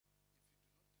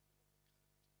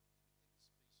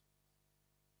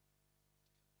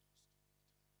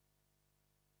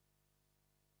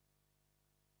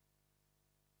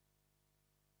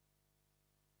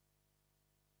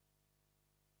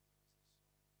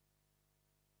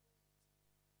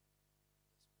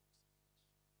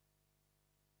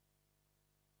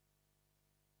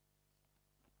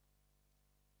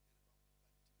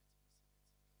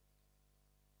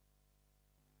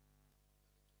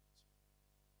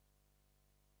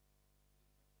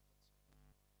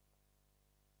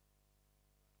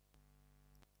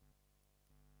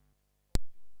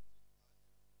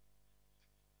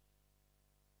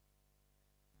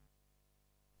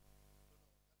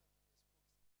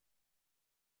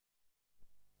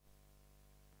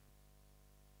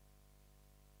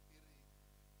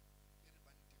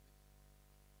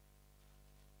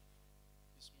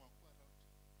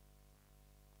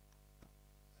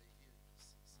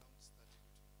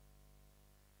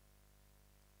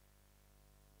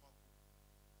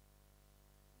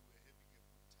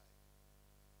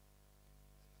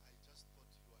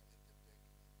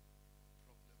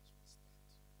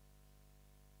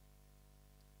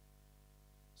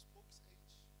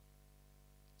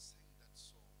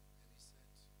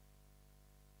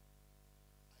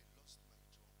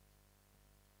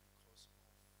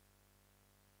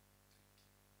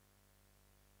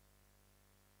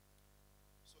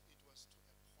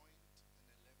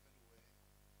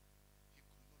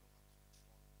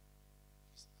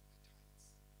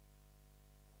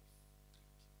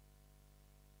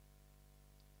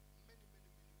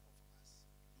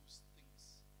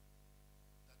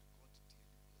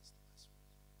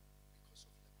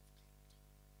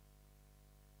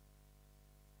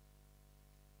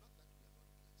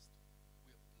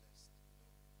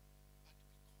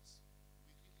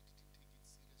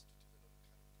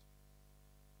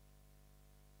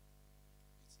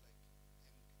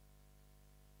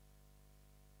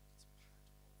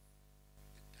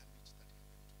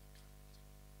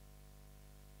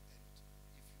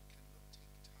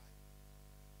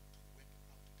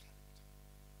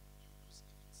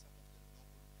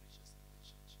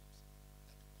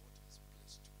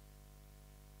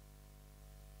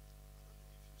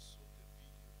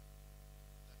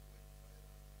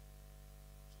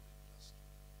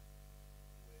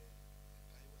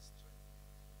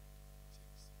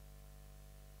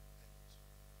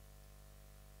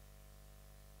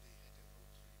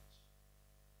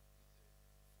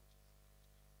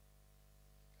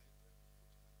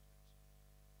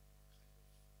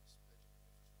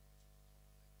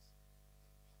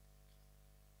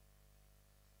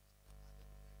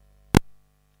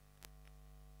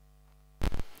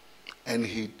and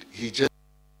he just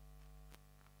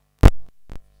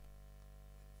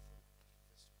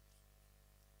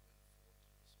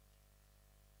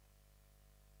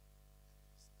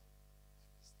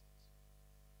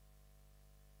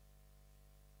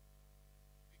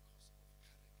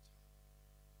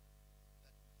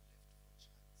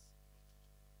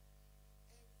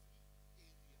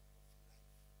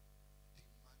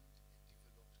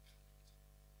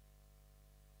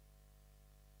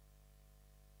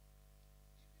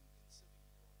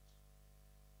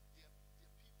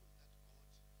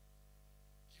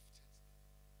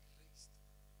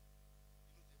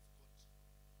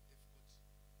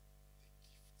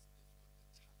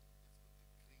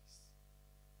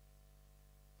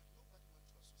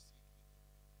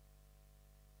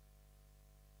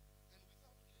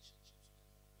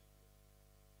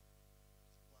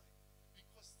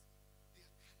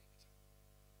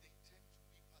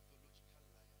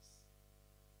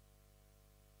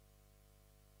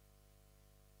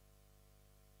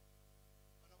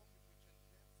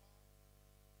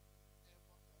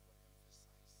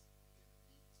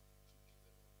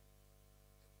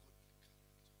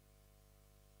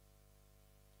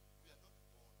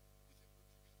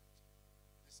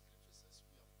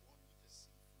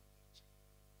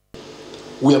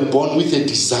we are born with a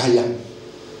desire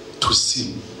to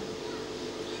sin.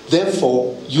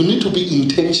 Therefore, you need to be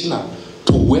intentional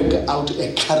to work out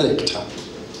a character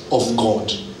of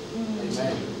God.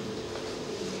 Amen.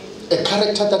 A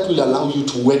character that will allow you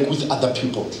to work with other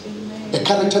people. Amen. A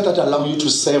character that allows you to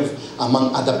serve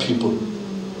among other people.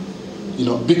 You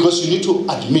know, because you need to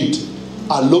admit,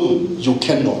 alone you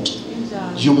cannot.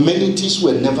 Humanities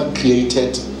were never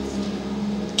created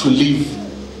to live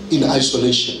in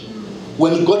isolation.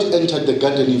 When God entered the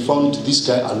garden, he found this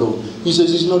guy alone. He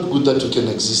says, it's not good that you can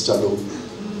exist alone.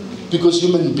 Because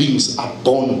human beings are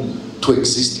born to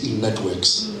exist in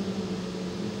networks.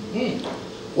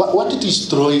 What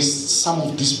destroys some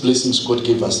of these blessings God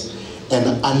gave us?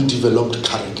 An undeveloped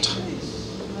character.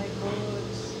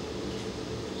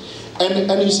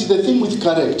 And you see, the thing with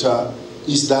character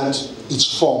is that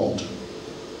it's formed.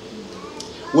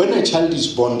 When a child is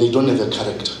born, they don't have a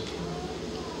character.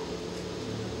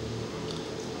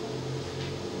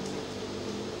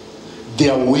 They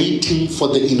are waiting for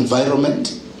the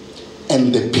environment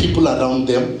and the people around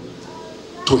them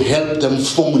to help them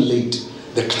formulate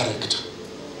the character.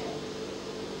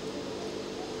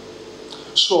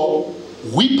 So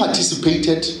we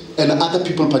participated and other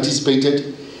people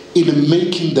participated in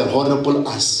making the horrible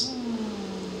us.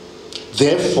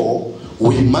 Therefore,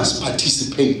 we must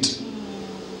participate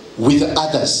with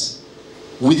others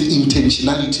with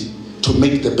intentionality to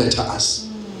make the better us.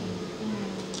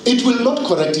 It will not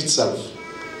correct itself.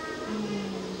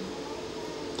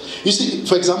 You see,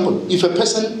 for example, if a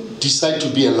person decides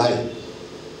to be a liar,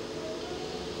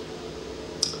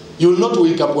 you will not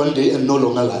wake up one day and no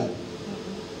longer lie.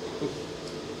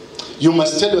 You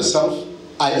must tell yourself,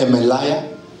 I am a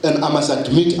liar, and I must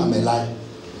admit I'm a liar.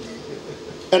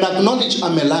 And acknowledge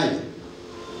I'm a liar.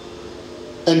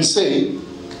 And say,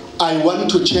 I want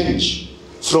to change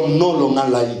from no longer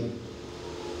lying.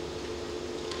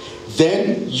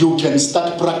 Then you can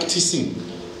start practicing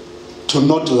to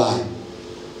not lie.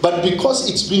 But because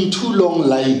it's been too long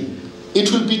lying,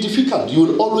 it will be difficult. You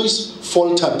will always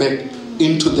falter back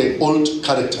into the old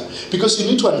character. Because you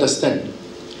need to understand,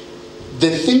 the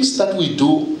things that we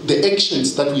do, the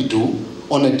actions that we do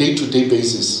on a day-to-day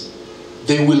basis,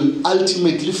 they will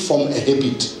ultimately form a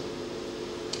habit.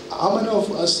 How many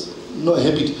of us know a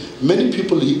habit? Many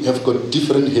people have got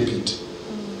different habits.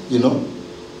 You know?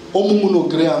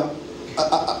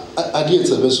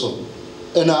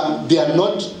 And they are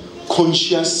not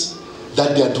conscious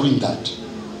that they are doing that.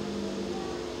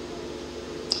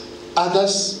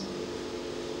 Others,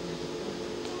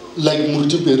 like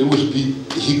Murtiperi, will be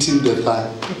hitting the thigh.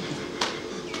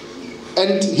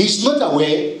 And he's not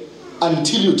aware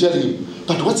until you tell him,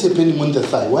 but what's happening on the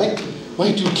thigh? Why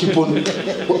do you keep on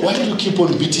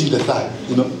beating the thigh?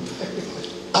 You know?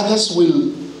 Others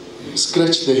will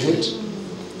scratch their head.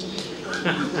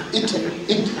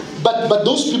 But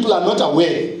those people are not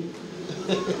aware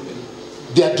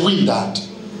they are doing that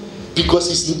because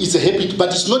it's a habit,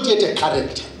 but it's not yet a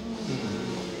character.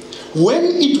 When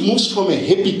it moves from a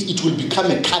habit, it will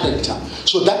become a character.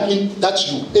 So that means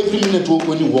that's you. Every minute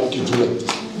when you walk, you do like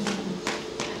this.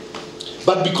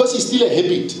 But because it's still a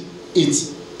habit,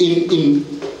 it's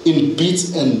in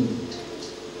bits and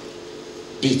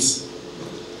bits.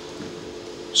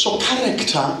 So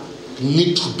character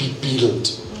need to be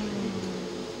built.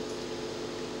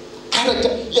 Character,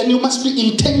 and you must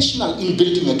be intentional in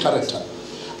building a character.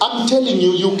 I'm telling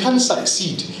you, you can't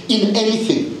succeed in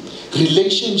anything.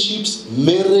 Relationships,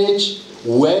 marriage,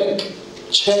 work,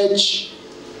 church,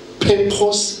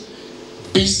 purpose,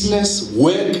 business,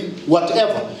 work,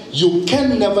 whatever. You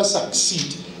can never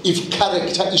succeed if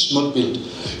character is not built.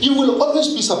 You will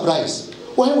always be surprised.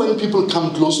 Why when people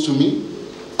come close to me,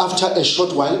 after a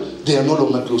short while, they are no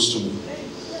longer close to me?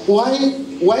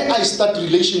 Why I start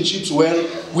relationships well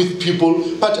with people,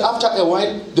 but after a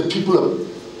while, the people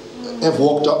have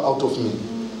walked out of me?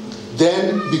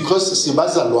 Then, because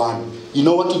Sibazalwan, you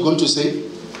know what you're going to say?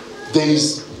 There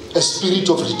is a spirit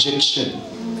of rejection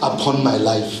upon my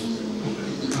life.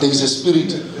 There is a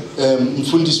spirit,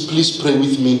 Mfundis, please pray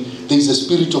with me. There is a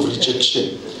spirit of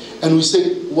rejection. And we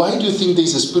say, why do you think there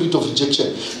is a spirit of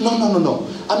rejection? No.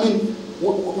 I mean,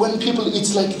 when people,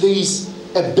 it's like there is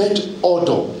a bad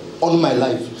odor on my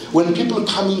life. When people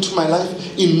come into my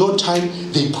life, in no time,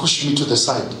 they push me to the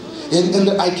side. And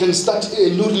I can start a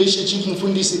new relationship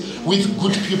with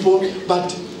good people,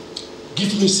 but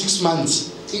give me 6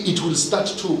 months, it will start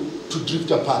to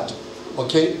drift apart.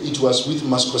 Okay? It was with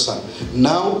Maskosan.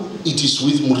 Now, it is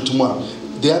with Murtumwa.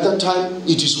 The other time,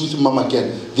 it is with Mama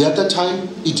again. The other time,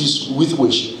 it is with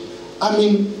Wish. I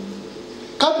mean,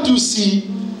 can't you see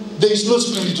there is no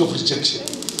spirit of rejection?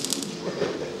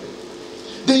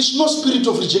 There is no spirit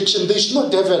of rejection. There is no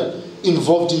devil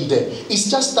involved in there. It's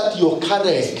just that your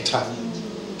character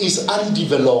is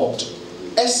undeveloped.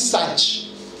 As such,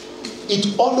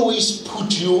 it always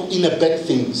puts you in a bad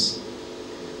things.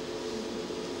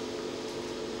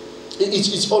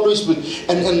 It's always good.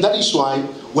 And that is why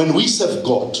when we serve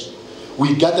God,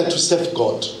 we gather to serve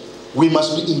God, we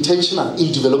must be intentional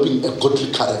in developing a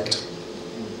godly character.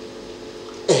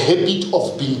 A habit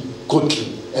of being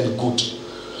godly and good.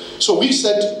 So we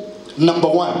said, number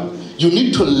one, you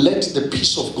need to let the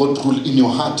peace of God rule in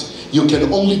your heart. You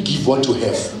can only give what you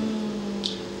have.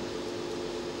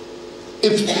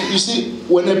 If you see,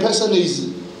 when a person is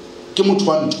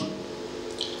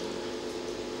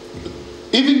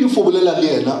even if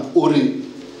or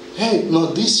hey, no,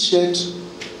 this shirt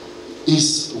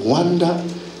is wonder.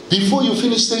 Before you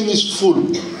finish saying it's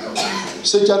full,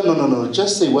 say, no,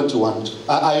 just say what you want.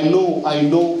 I know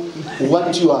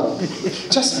what you are.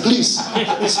 Just please,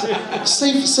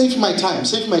 save my time,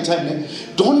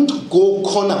 Don't go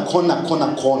corner.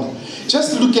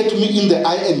 Just look at me in the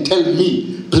eye and tell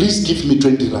me, please give me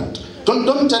 20 rand.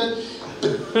 Don't tell.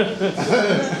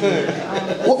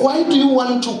 Why do you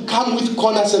want to come with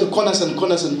corners and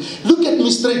look at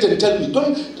me straight and tell me,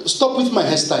 don't stop with my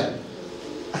hairstyle.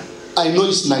 I know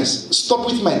it's nice. Stop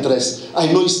with my dress.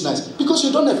 I know it's nice. Because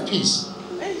you don't have peace.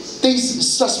 There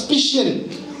is suspicion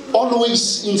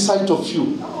always inside of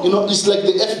you. You know, it's like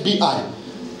the FBI.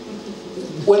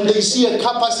 When they see a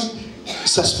car passing,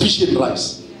 suspicion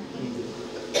rise.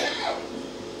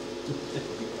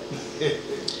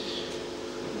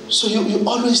 So you're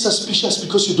always suspicious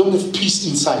because you don't have peace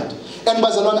inside. And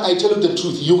Bazalwan, I tell you the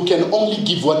truth, you can only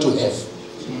give what you have.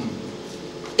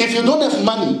 If you don't have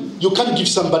money, you can't give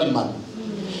somebody money.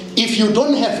 If you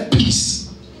don't have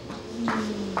peace,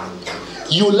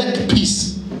 you lack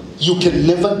peace, you can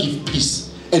never give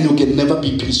peace, and you can never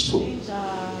be peaceful.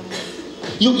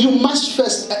 You must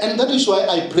first, and that is why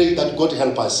I pray that God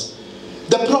help us.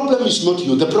 The problem is not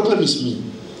you, the problem is me.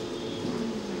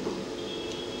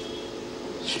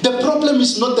 The problem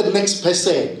is not the next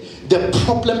person. The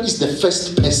problem is the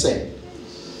first person.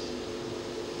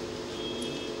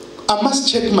 I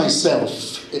must check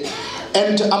myself.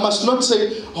 And I must not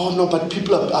say, oh no, but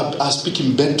people are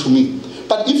speaking bad to me.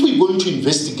 But if we're going to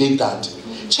investigate that,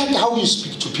 check how you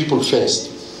speak to people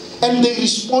first. And they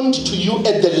respond to you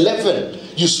at the level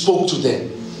you spoke to them.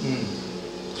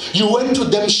 You went to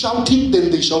them shouting,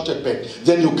 then they shouted back.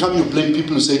 Then you come, you blame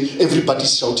people, you say,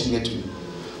 everybody's shouting at me.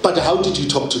 But how did you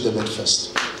talk to them at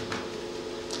first?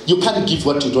 You can't give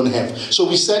what you don't have. So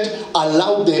we said,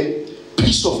 allow the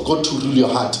peace of God to rule your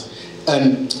heart.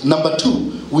 And number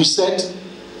two, we said,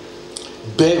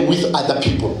 bear with other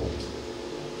people.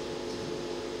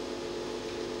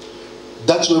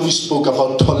 That's where we spoke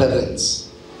about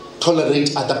tolerance.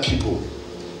 Tolerate other people.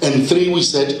 And three, we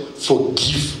said,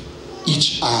 forgive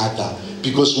each other.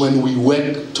 Because when we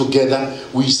work together,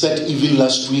 we said even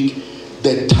last week,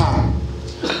 the tongue,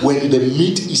 when the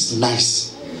meat is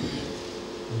nice,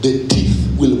 the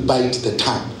teeth will bite the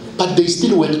tongue. But they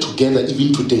still work together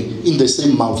even today in the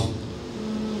same mouth.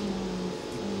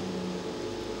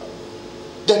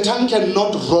 The tongue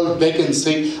cannot roll back and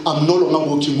say, I'm no longer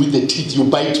working with the teeth, you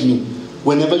bite me.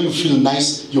 Whenever you feel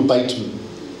nice, you bite me.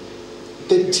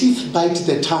 The teeth bite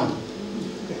the tongue.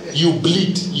 You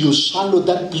bleed, you swallow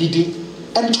that bleeding,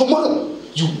 and tomorrow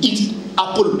you eat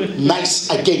apple nice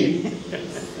again.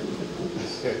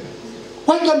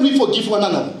 Why can't we forgive one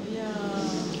another?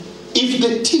 If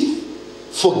the teeth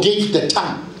forgave the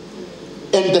tongue,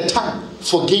 and the tongue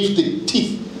forgave the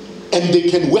teeth, and they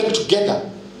can work together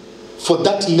for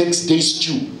that next day's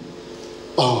stew,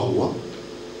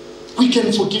 we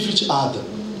can forgive each other.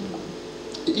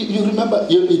 You remember,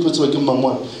 it was like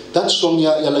Mama, that song,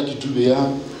 ya like you do,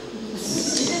 yeah.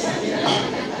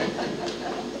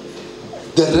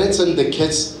 The rats and the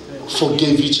cats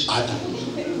forgave each other.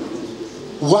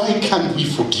 Why can't we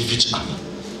forgive each other?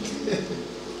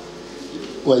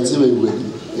 Well,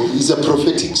 it's a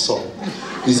prophetic song.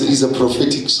 It's a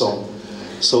prophetic song.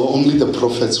 So only the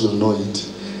prophets will know it.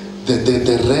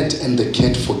 The rat and the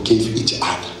cat forgave each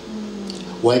other.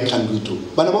 Why can't we do?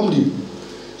 But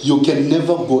you can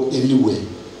never go anywhere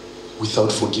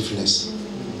without forgiveness.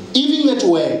 Even at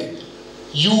work,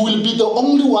 you will be the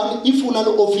only one, if you have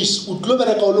an office,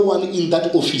 only one in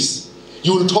that office.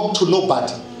 You will talk to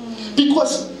nobody.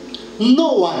 Because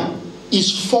no one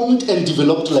is formed and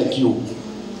developed like you.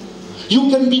 You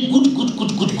can be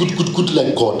good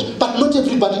like God. But not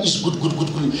everybody is good.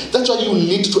 That's why you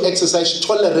need to exercise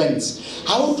tolerance.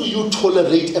 How do you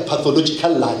tolerate a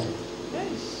pathological lie?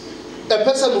 A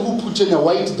person who puts in a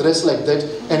white dress like that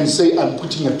and say, I'm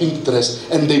putting a pink dress,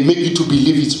 and they make you to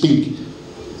believe it's pink.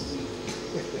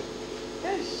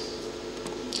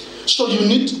 So you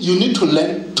need to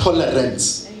learn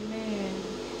tolerance. Amen.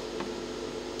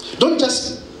 Don't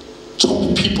just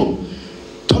chop people.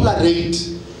 Tolerate.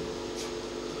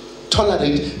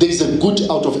 There is a good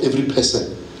out of every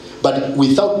person. But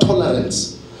without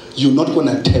tolerance, you're not going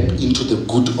to tap into the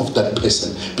good of that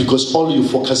person, because all you're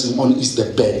focusing on is the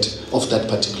bad of that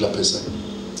particular person.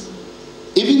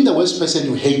 Even the worst person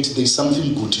you hate, there's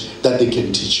something good that they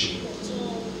can teach you.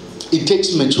 It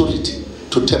takes maturity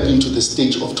to tap into the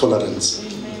stage of tolerance,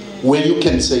 where you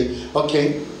can say,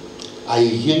 okay, I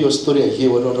hear your story, I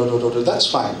hear what, that's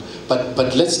fine, but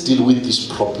let's deal with this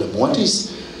problem. What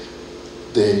is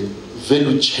the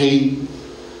value chain?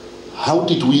 How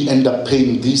did we end up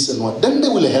paying this and what? Then they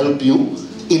will help you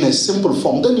in a simple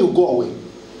form. Then you go away.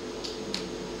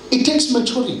 It takes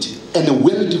maturity and a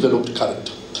well-developed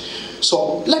character.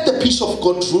 So let the peace of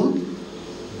God rule.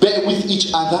 Bear with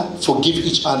each other. Forgive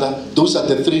each other. Those are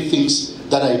the three things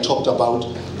that I talked about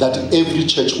that every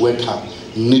church worker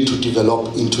need to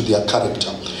develop into their character.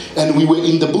 And we were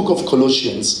in the book of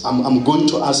Colossians. I'm going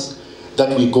to ask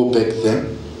that we go back there.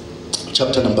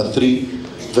 Chapter number 3,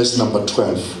 verse number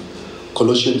 12.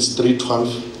 Colossians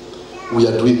 3:12. We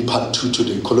are doing part 2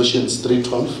 today. Colossians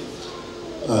 3:12.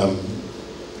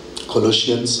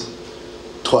 Colossians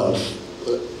 12.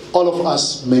 All of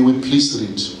us, may we please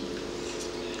read.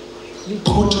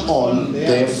 Put on,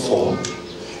 therefore,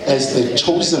 as the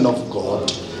chosen of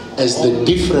God, as the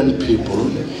different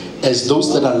people, as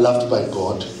those that are loved by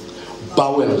God,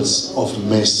 bowels of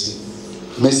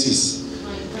mercies,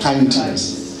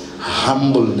 kindness,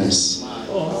 humbleness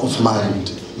of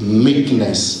mind,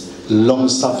 meekness,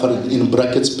 long-suffering, in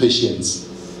brackets, patience.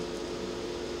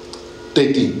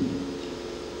 13.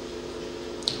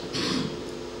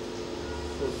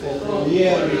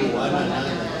 Forgiving one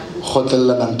another.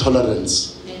 And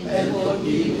tolerance. And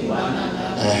forgiving one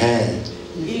another.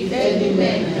 If any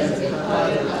man has a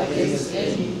quarrel against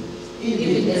any,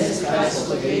 even as Christ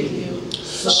forgave you,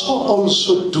 so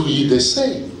also do ye the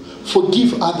same.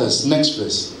 Forgive others. Next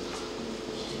verse.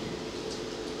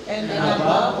 And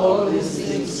above all these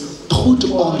things, put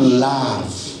on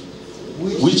love,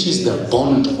 which is the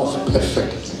bond of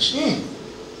perfectness.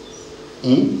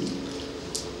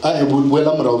 I would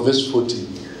welcome verse 14.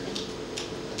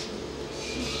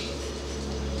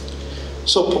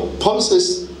 So Paul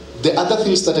says, the other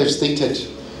things that I've stated,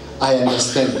 I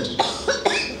understand.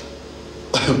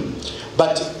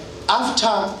 But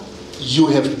after you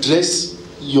have dressed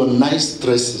your nice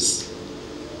dresses,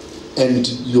 and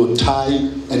your tie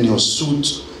and your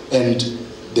suit and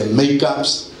the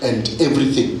makeups and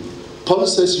everything, Paul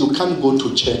says you can't go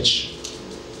to church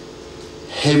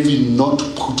having not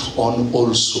put on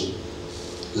also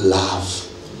love.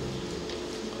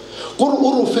 Or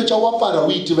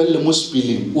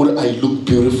I look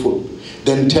beautiful,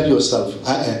 then tell yourself,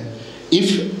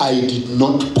 if I did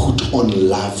not put on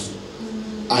love,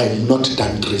 I am not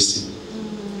done dressing.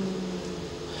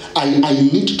 I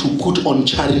need to put on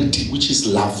charity, which is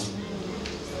love.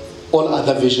 All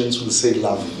other versions will say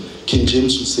love. King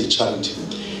James will say charity.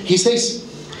 He says,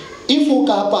 if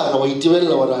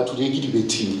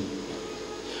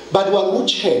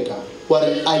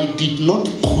but I did not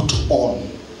put on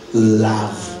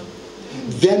love,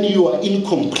 then you are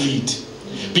incomplete,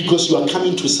 because you are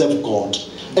coming to serve God,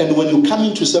 And when you come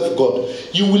in to serve God,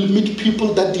 you will meet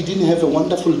people that didn't have a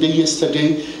wonderful day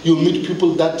yesterday. You'll meet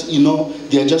people that,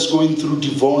 they are just going through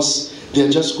divorce. They are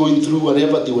just going through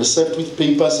whatever. They were served with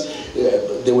papers.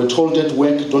 They were told at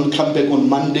work, don't come back on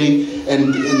Monday.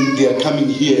 And they are coming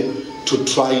here to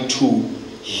try to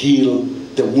heal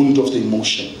the wound of the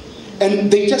emotion.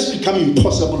 And they just become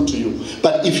impossible to you.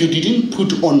 But if you didn't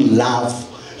put on love,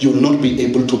 you will not be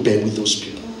able to bear with those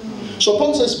people. So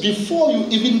Paul says, before you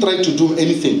even try to do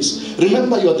anything,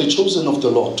 remember you are the chosen of the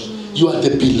Lord. You are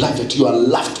the beloved. You are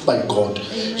loved by God.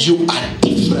 You are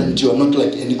different. You are not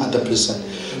like any other person.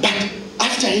 But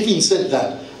after having said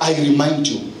that, I remind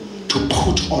you to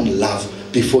put on love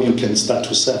before you can start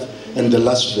to serve. And the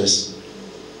last verse.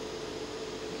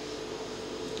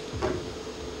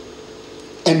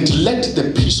 And let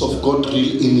the peace of God rule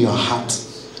in your heart,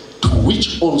 to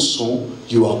which also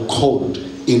you are called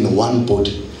in one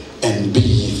body, and be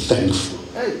ye thankful.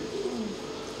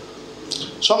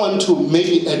 So I want to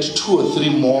maybe add 2 or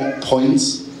 3 more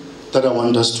points that I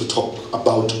want us to talk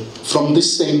about from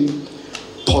this same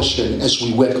portion as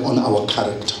we work on our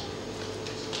character.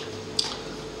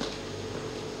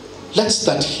 Let's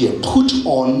start here. Put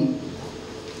on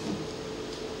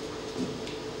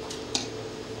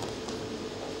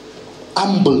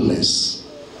humbleness.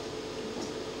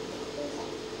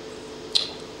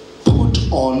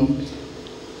 Put on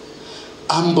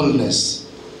humbleness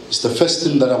is the first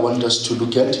thing that I want us to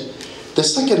look at. The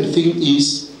second thing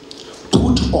is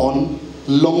put on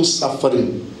long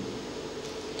suffering.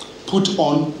 Put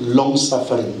on long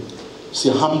suffering. See,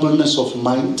 humbleness of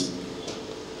mind,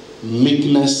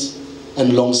 meekness,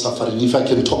 and long suffering. If I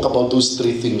can talk about those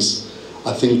 3 things,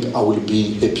 I think I will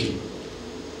be happy.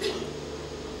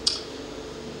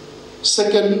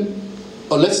 Second,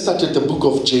 let's start at the book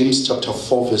of James chapter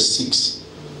 4 verse 6.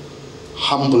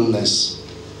 Humbleness.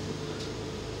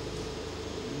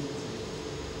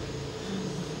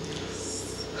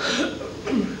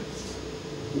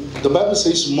 The Bible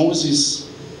says Moses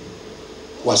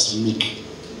was meek.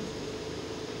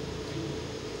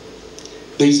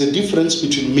 There is a difference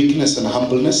between meekness and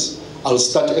humbleness. I'll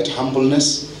start at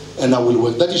humbleness and I will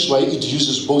work. That is why it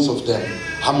uses both of them.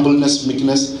 Humbleness,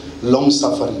 meekness, long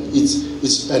suffering.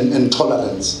 It's and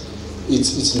tolerance.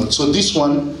 It's not. So this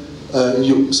one,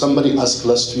 somebody asked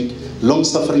last week, long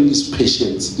suffering is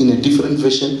patience. In a different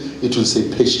version, it will say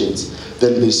patience.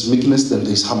 Then there's meekness, then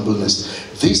there's humbleness.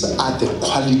 These are the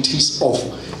qualities of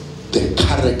the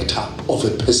character of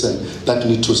a person that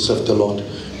need to serve the Lord.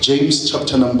 James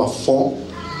chapter number 4,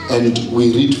 and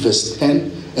we read verse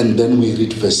 10, and then we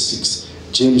read verse 6.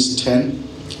 James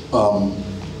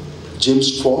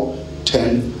 4,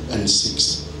 10, and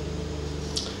 6.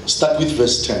 Start with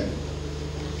verse 10.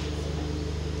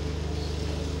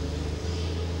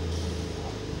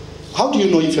 How do you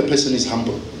know if a person is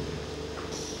humble?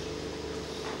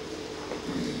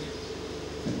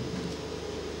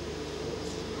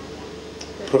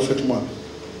 Prophet Moab.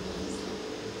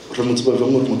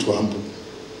 Humble.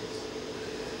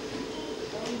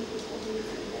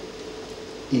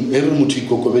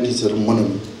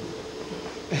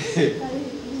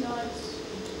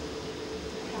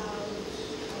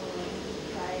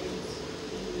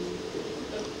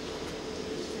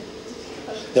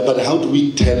 Yeah, but how do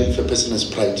we tell if a person has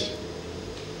pride?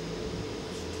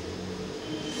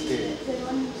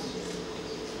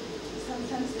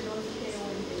 Sometimes they don't care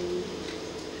when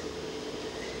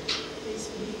they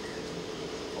speak,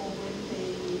 or when they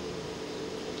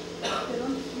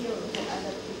don't feel for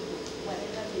other people.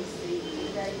 Whatever they say,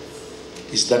 that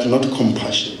is that not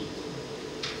compassion?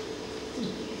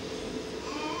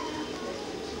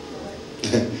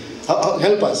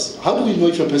 Help us. How do we know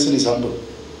if a person is humble?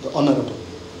 The honorable.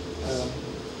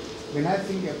 When I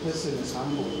think a person is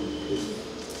humble, is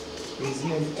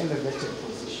in an elevated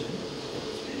position,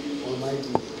 or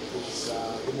maybe it's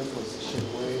in a position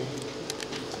where,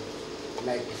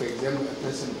 like for example, a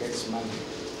person gets money.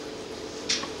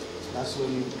 That's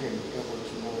when you can be able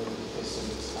to know when the person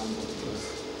is humble,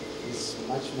 because he's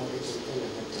much more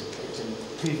elevated, at a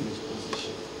privileged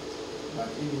position.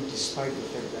 But even despite the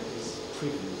fact that he's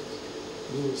privileged,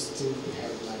 you will still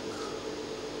behave like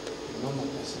a normal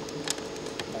person.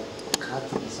 Like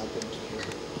nothing has happened to him.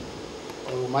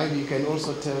 Or maybe you can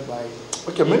also tell by...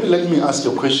 Okay, maybe let me ask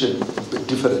you a question a bit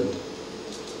different.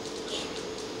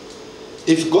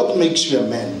 If God makes you a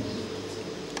man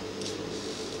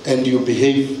and you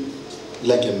behave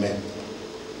like a man,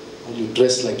 and you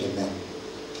dress like a man,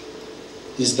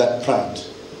 is that pride?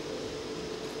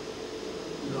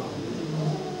 No.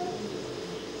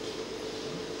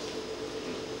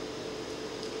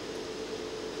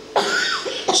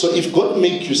 So if God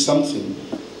makes you something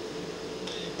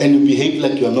and you behave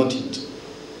like you are not it.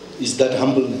 Is that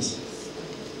humbleness?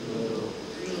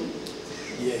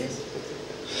 Yes.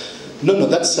 No,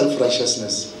 that's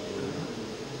self-righteousness.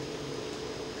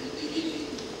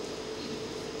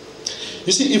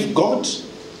 You see, if God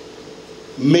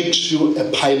makes you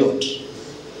a pilot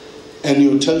and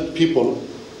you tell people,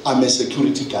 I'm a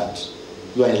security guard,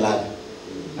 you are a liar.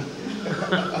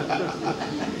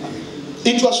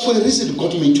 It was for a reason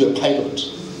God made you a pilot.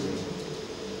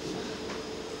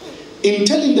 In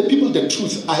telling the people the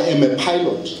truth, I am a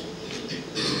pilot,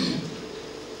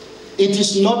 it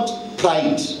is not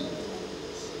pride.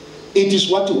 It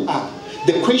is what you are.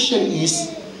 The question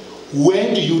is,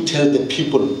 where do you tell the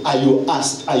people? Are you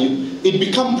asked? Are you? It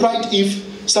becomes pride if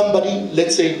somebody,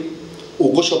 let's say,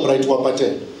 Ogosho Bright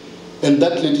Wapate, and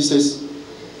that lady says,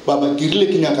 Baba,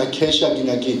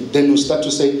 then you start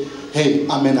to say, hey,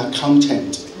 I'm an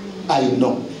accountant. I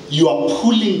know. You are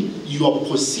pulling your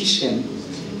position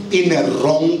in a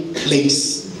wrong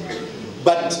place.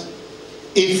 But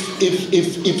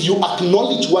if you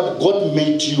acknowledge what God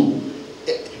made you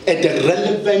at a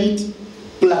relevant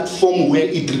platform where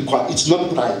it requires, it's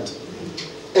not pride.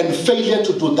 And failure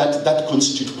to do that, that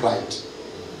constitutes pride.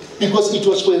 Because it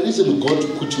was for a reason God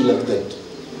put you like that.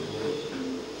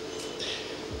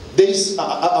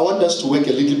 I want us to work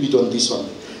a little bit on this one.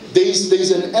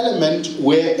 There's an element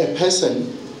where a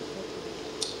person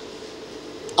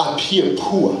appears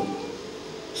poor,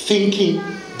 thinking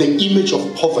the image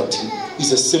of poverty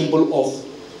is a symbol of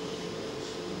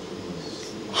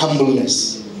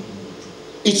humbleness.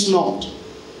 It's not.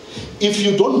 If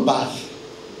you don't bath,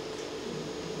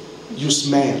 you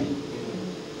smell.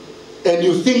 And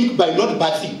you think by not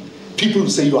bathing, people will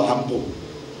say you are humble.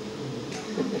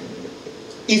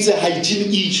 It's a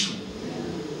hygiene issue.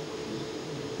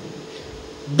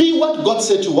 Be what God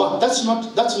said you are. That's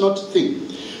not thing.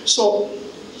 So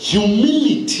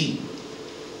humility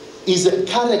is a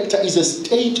character, is a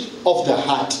state of the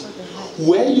heart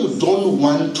where you don't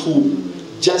want to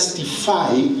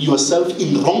justify yourself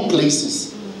in wrong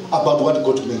places about what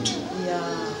God made you.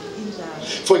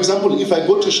 For example, if I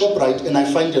go to ShopRite and I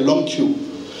find a long queue,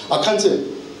 I can't say,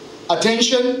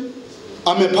 attention,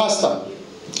 I'm a pastor.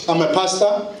 I'm a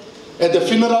pastor. At the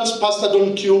funerals, pastor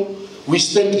don't queue. We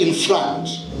stand in front.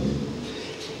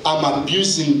 I'm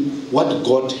abusing what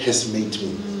God has made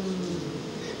me.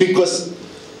 Because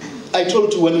I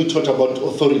told you when we talked about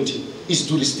authority, it's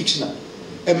jurisdictional.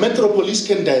 A metropolis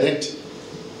can direct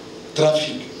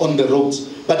traffic on the roads.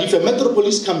 But if a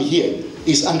metropolis come here,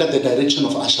 it's under the direction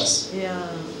of ushers. Yeah.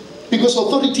 Because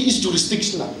authority is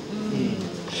jurisdictional.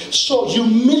 So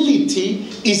humility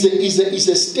is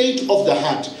a state of the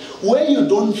heart where you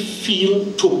don't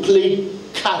feel to play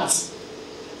cards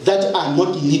that are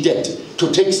not needed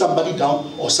to take somebody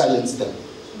down or silence them.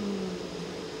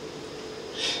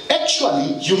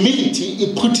 Actually, humility,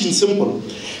 it put in simple,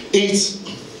 is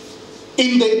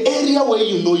in the area where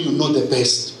you know the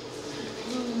best.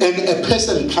 And a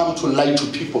person come to lie to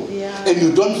people, and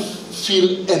you don't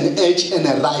feel an edge and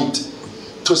a right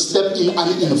to step in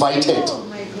uninvited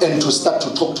and to start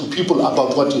to talk to people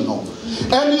about what you know.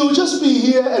 And you'll just be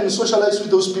here and socialize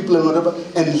with those people and whatever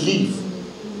and leave.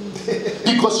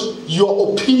 Because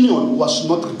your opinion was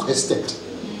not requested.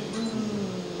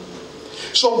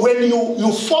 So when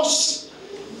you force,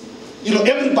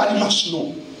 everybody must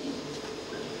know.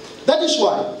 That is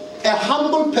why a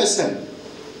humble person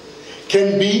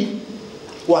can be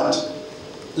what?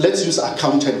 Let's use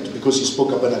accountant, because you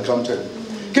spoke about an accountant.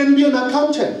 Can be an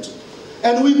accountant.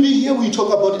 And we be here, we talk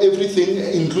about everything,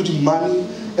 including money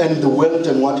and the wealth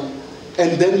and what.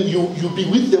 And then you be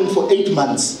with them for 8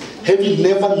 months, having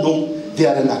never known they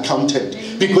are an accountant.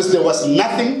 Because there was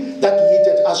nothing that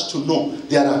needed us to know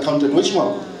they are an accountant. Which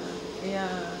one? Yeah.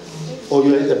 Oh,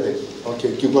 you're at the back.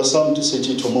 Okay, give us some to say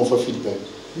to more for feedback.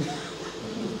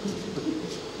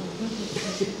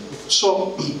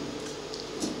 So,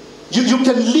 you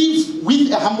can live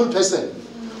with a humble person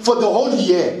for the whole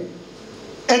year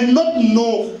and not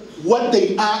know what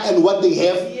they are and what they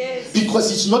have,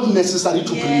 because it's not necessary to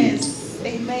bring it.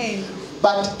 Amen.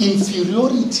 But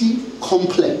inferiority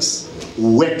complex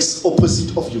works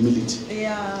opposite of humility.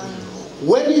 Yeah.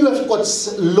 When you have got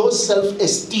low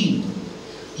self-esteem,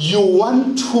 you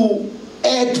want to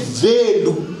add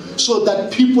value so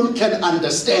that people can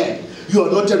understand you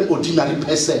are not an ordinary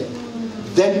person.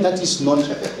 Then that is not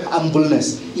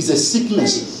humbleness. It's a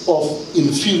sickness of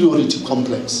inferiority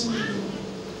complex.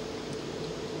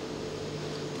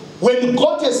 When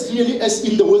God has really, as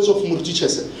in the words of Murtiche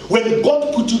said, when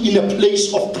God put you in a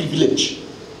place of privilege,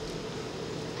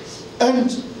 and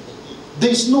there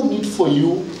is no need for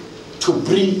you to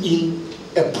bring in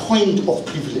a point of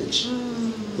privilege.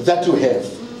 that you have.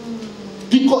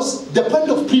 Because the point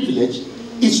of privilege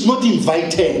is not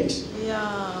invited.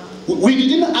 Yeah. We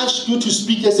didn't ask you to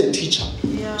speak as a teacher.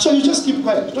 Yeah. So you just keep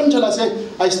quiet. Don't tell us, hey,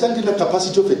 I stand in the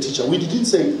capacity of a teacher. We didn't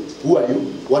say, who are you,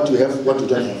 what you have, what you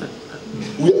don't have.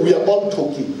 We are all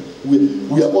talking.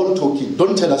 We are all talking.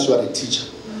 Don't tell us you are a teacher.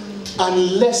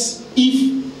 Unless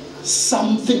if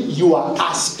something you are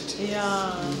asked.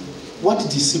 Yeah. What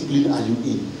discipline are you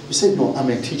in? You say, no, I'm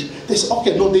a teacher.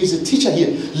 Okay, no, there is a teacher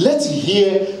here. Let's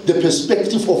hear the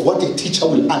perspective of what a teacher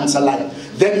will answer like.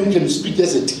 Then you can speak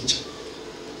as a teacher.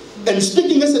 And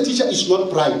speaking as a teacher is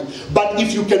not pride. But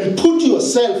if you can put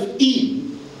yourself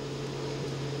in,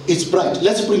 it's pride.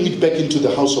 Let's bring it back into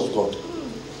the house of God,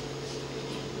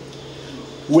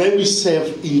 where we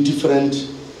serve in different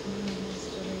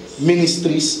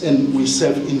ministries and we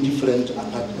serve in different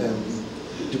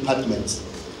departments.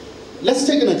 Let's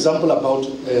take an example about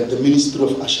the ministry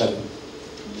of ushering.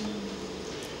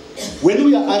 When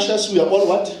we are ushers, we are all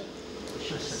what?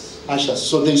 Ushers.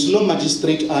 So there is no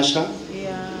magistrate usher,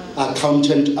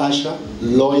 accountant usher,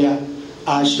 lawyer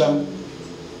usher,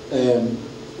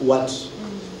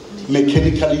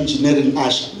 mechanical engineering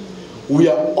usher. We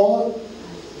are all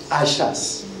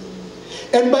ushers.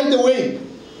 And by the way,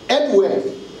 at work,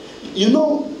 you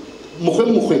know,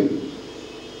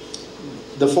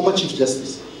 the former Chief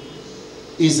Justice,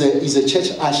 is a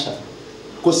church usher,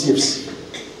 CFC.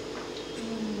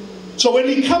 So when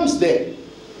he comes there,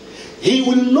 he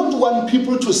will not want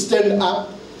people to stand up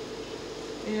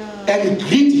and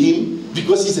greet him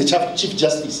because he's a Chief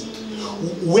Justice.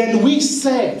 When we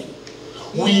serve,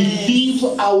 we leave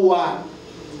our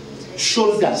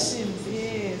shoulders.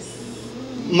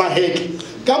 My head.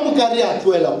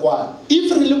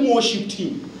 If really worship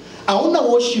him, I want to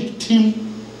worship him,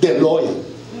 the lawyer,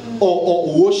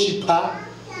 or worship her,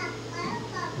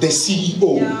 the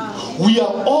CEO. We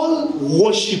are all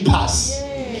worshippers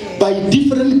by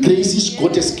different graces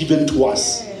God has given to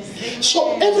us.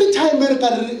 So every time America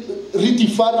read the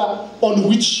father on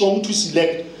which song to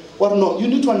select, or no, you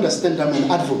need to understand I'm an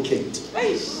advocate.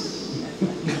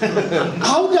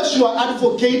 How does your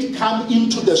advocate come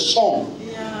into the song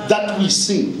that we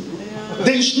sing?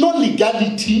 There is no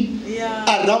legality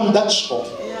around that song.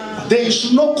 There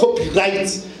is no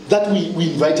copyright that we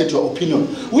invited your opinion.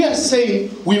 We are saying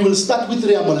we will start with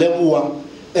Lamola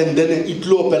and then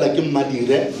itlo pela kim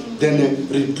madire, then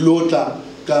ritlo ta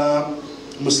ka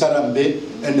musarambe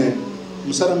and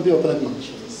musarambe opela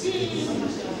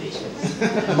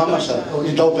mama sha or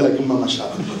itlo pela kim mama sha,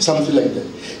 something like that.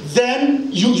 Then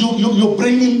you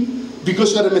bring in,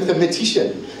 because you are a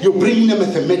mathematician, you bring in a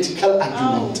mathematical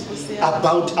argument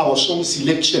about our song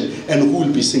selection and who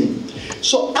will be singing.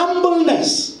 So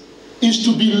humbleness is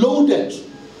to be loaded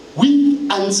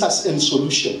with answers and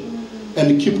solutions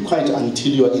and keep quiet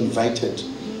until you are invited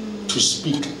to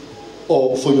speak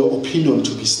or for your opinion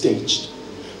to be staged.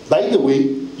 By the way,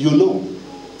 you know,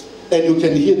 and you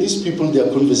can hear these people, their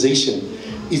conversation,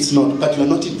 it's not, but you are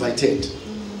not invited.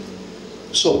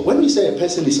 So when we say a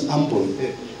person is humble,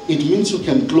 it means you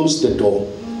can close the door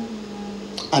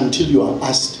until you are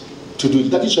asked to do it.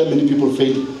 That is why many people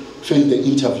fail the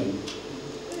interview.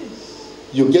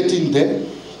 You get in there,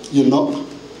 you knock,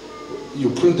 you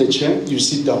pull the chair, you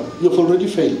sit down. You've already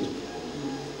failed.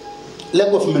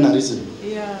 Lack of mannerism.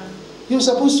 You're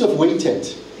supposed to have waited.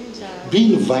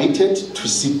 Be invited to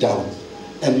sit down.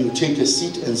 And you take a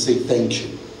seat and say thank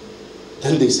you.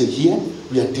 Then they say, here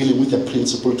we are dealing with a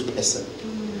principled person.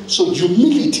 So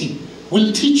humility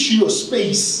will teach you your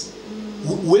space.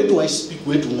 Where do I speak?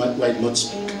 Where do I not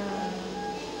speak?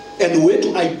 And where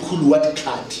do I pull what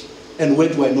card? And where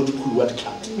do I not pull what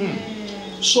card?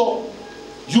 So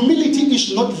humility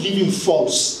is not living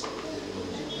false.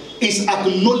 It's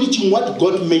acknowledging what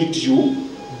God made you,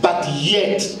 but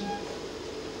yet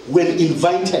when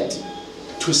invited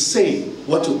to say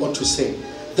what you ought to say.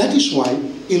 That is why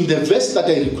in the verse that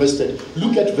I requested,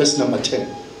 look at verse number 10.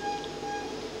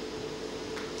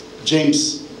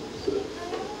 James,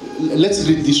 let's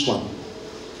read this one.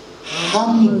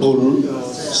 Humble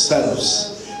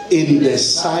yourselves in the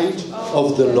sight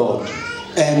of the Lord,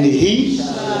 and He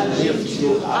shall lift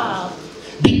you up.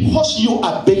 Because you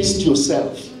abased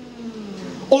yourself.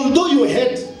 Although you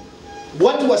had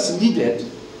what was needed,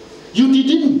 you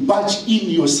didn't budge in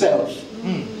yourself.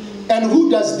 And who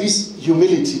does this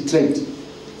humility trait?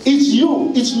 It's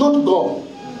you, it's not God.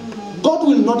 God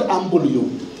will not humble you.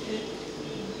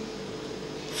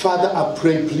 Father, I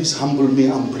pray, please humble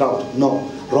me, I'm proud. No,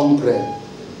 wrong prayer.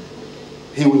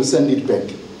 He will send it back.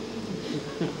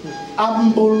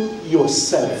 Humble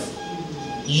yourself.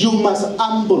 You must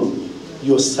humble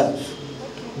yourself.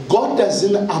 God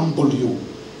doesn't humble you.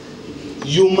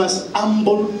 You must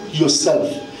humble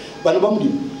yourself.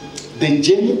 The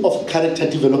journey of character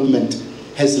development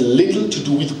has little to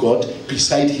do with God,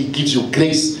 besides He gives you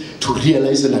grace to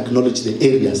realize and acknowledge the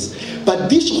areas. But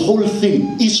this whole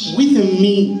thing is within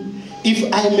me.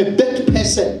 If I am a bad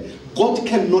person, God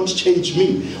cannot change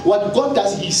me. What God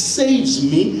does, He saves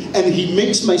me and He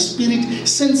makes my spirit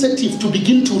sensitive to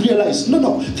begin to realize,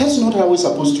 no, that's not how we're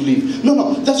supposed to live.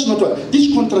 No, that's not right.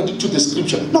 This contradicts to the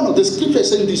scripture. No, the scripture is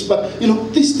saying this, but this,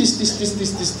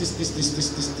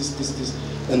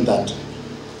 and that.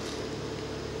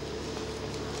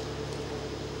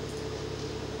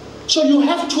 So you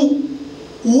have to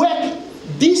work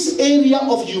this area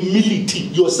of humility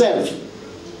yourself.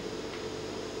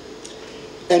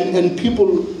 And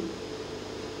people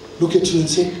look at you and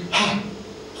say,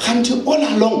 Khanti, all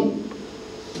along,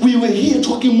 we were here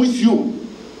talking with you,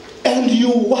 and you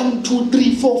 1, 2,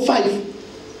 3, 4, 5.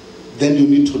 Then you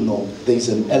need to know there is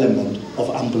an element of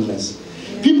humbleness.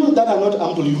 People that are not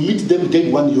humble, you meet them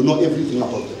day one, you know everything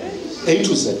about them. A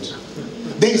to Z.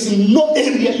 There is no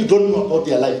area you don't know about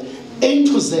their life. A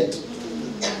to Z.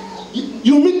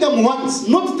 You meet them once,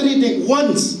 not 3 days,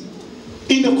 once,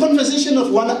 in a conversation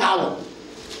of 1 hour.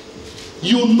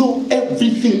 You know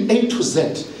everything A to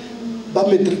Z.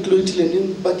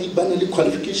 Qualification,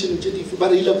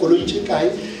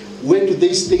 where do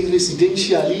they stay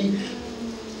residentially?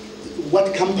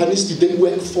 What companies did they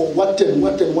work for? What and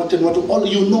what. All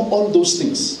you know all those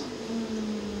things.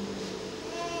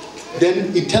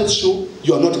 Then it tells you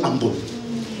you are not humble.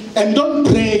 And don't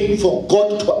pray for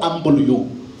God to humble you.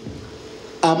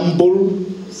 Humble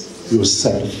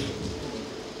yourself.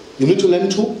 You need to learn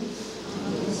to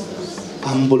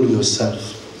humble yourself.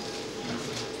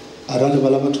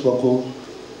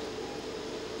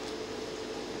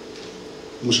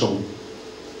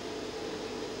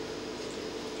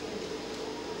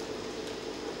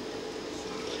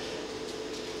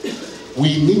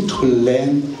 We need to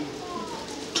learn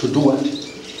to do what?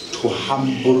 To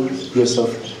humble yourself.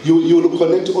 You will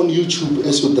connect on YouTube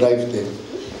as you drive there.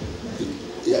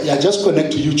 Yeah, just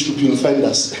connect to YouTube, you'll find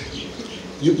us.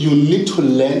 You need to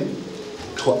learn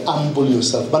to humble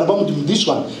yourself. But about this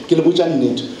one, you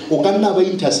can never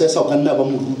intercessor, you can never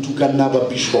murutu, you can never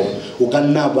bishop, you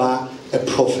can never a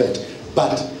prophet.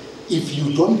 But if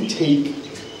you don't take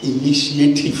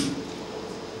initiative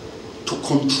to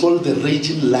control the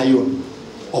raging lion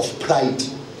of pride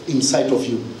inside of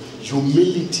you,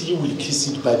 humility will kiss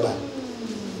it bye-bye.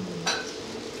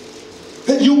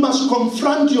 You must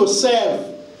confront yourself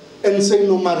and say,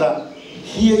 no matter,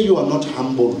 here you are not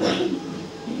humble.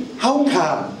 How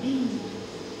come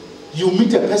you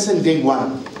meet a person day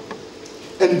one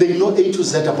and they know A to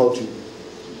Z about you?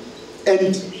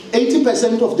 And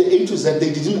 80% of the A to Z,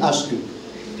 they didn't ask you.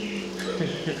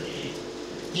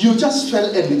 You just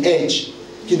felt an edge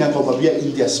in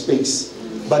their space.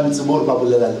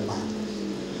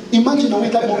 Imagine how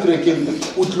it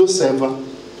server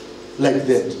like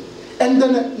that. And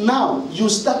then now you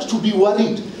start to be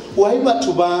worried. Why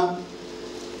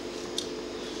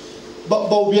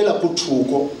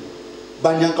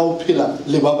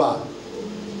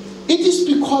it is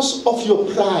because of your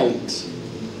pride.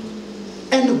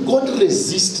 And God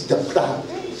resists the pride.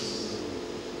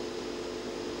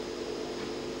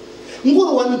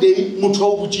 One day,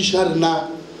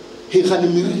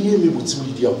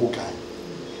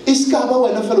 Iskaba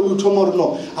when a fellow tomorrow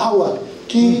no. Our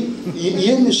key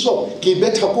yen so ki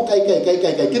better cook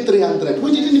 300.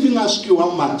 We didn't even ask you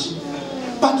how much.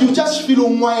 But you just feel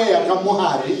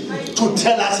to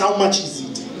tell us how much is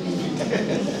it.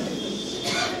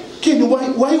 Ken,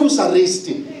 why you so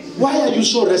resting? Why are you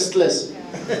so restless?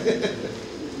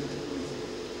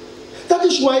 That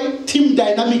is why team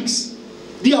dynamics,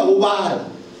 they are wild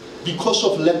because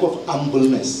of lack of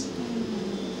humbleness.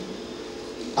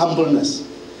 Humbleness.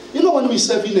 You know, when we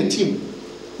serve in a team,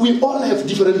 we all have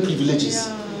different privileges.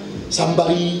 Yeah.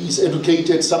 Somebody is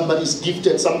educated, somebody is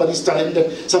gifted, somebody is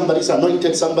talented, somebody is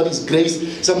anointed, somebody is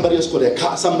graced, somebody has got a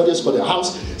car, somebody has got a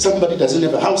house, somebody doesn't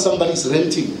have a house, somebody is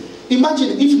renting.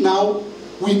 Imagine if now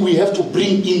we have to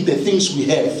bring in the things we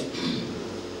have.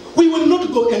 We will not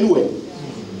go anywhere.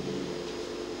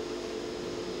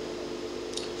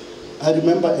 I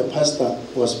remember a pastor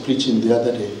was preaching the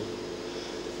other day.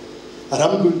 And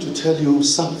I'm going to tell you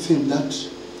something that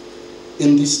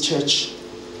in this church,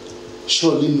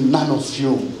 surely none of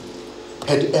you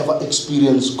had ever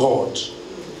experienced God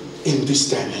in this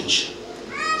dimension.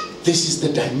 This is the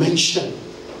dimension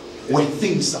where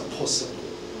things are possible.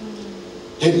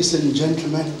 Ladies and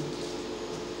gentlemen,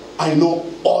 I know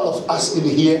all of us in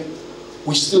here,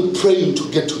 we're still praying to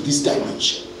get to this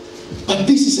dimension. But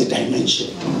this is a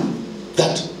dimension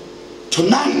that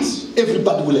Tonight,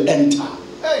 everybody will enter.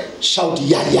 Hey. Shout,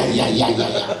 yeah, yeah, yeah, yeah, yeah,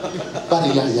 yeah.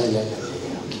 But yeah, yeah, yeah,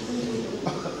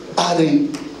 yeah. Ari,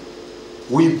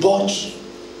 we bought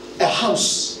a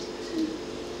house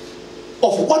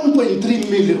of 1.3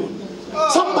 million.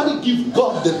 Somebody give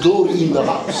God the glory in the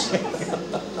house.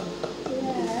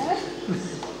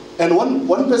 And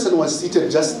one person was seated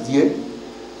just here.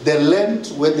 The land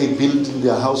where they built in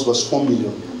their house was 4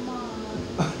 million.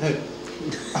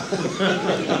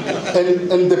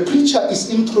 and the preacher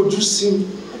is introducing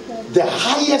the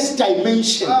highest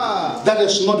dimension that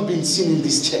has not been seen in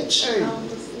this church.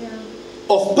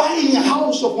 Of buying a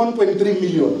house of 1.3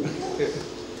 million.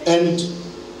 And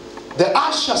the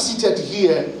usher seated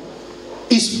here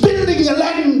is building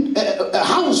a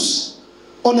house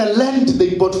on a land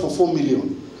they bought for 4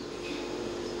 million.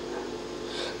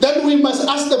 Then we must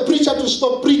ask the preacher to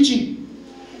stop preaching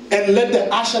and let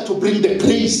the usher to bring the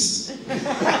grace.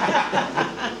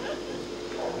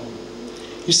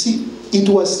 You see, it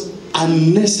was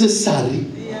unnecessary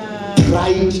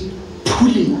pride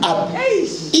pulling up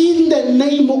in the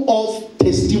name of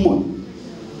testimony.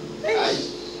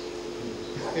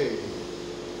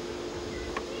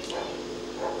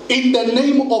 In the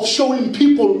name of showing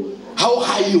people how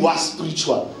high you are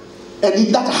spiritual. And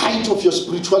in that height of your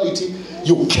spirituality,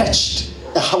 you catched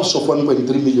a house of 1.3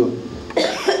 million.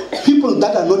 People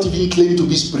that are not even claimed to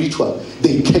be spiritual,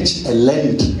 they catch a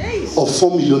land of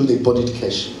 4 million, they bought it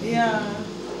cash. Yeah.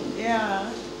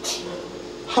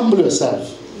 Humble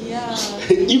yourself. Yeah.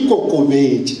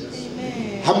 Iko-kovage.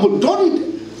 Humble.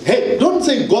 Don't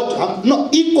say God. No,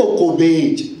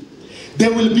 iko-kovage.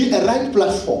 There will be a right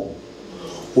platform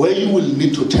where you will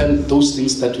need to tell those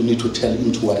things that you need to tell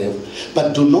into whatever.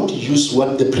 But do not use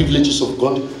what the privileges of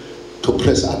God to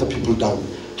press other people down.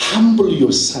 Humble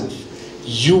yourself.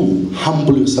 You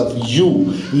humble yourself.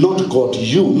 You, not God.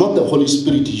 You, not the Holy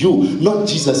Spirit. You, not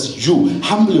Jesus. You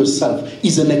humble yourself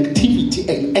is an activity,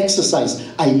 an exercise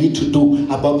I need to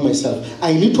do about myself.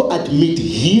 I need to admit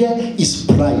here is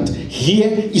pride.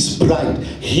 Here is pride.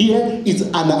 Here is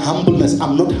an humbleness.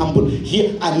 I'm not humble.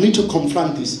 Here I need to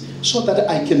confront this so that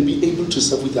I can be able to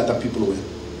serve with other people well.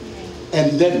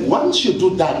 And then once you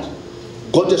do that,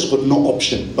 God has got no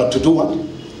option but to do what?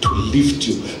 To lift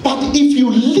you. But if you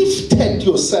lifted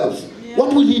yourself,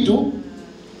 what will He do?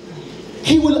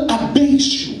 He will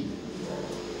abase you.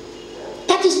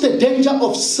 That is the danger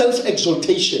of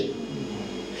self-exaltation.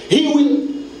 He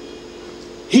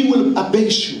will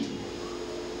abase you.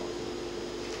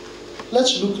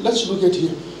 Let's look at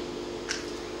here.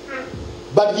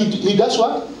 But he does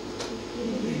what?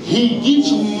 He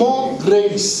gives more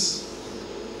grace.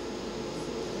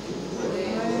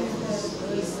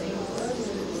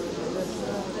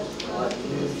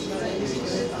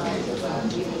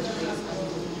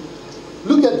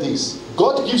 Look at this.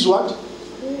 God gives what?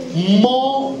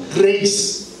 More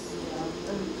grace.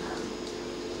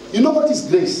 You know what is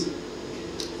grace?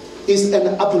 It's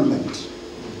an enablement.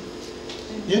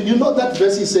 You know that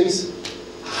verse, it says,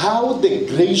 how the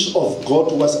grace of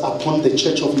God was upon the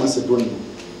church of Macedonia,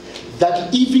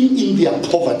 that even in their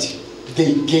poverty,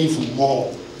 they gave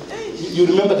more. You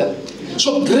remember that?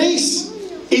 So grace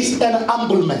is an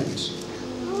enablement.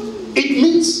 It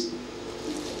means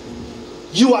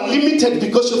you are limited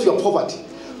because of your poverty,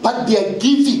 but they are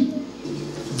giving.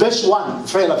 Verse 1,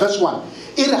 verse 1.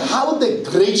 It how the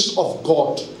grace of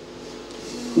God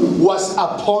was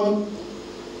upon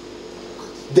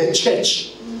the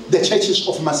church, the churches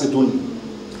of Macedonia.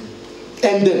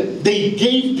 And they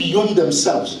gave beyond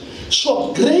themselves.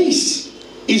 So grace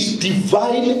is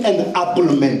divine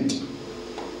enablement.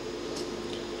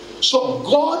 So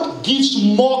God gives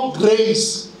more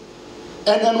grace.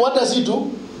 And then what does He do?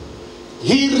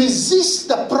 He resists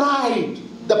the proud.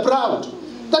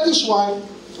 That is why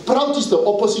proud is the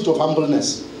opposite of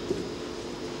humbleness.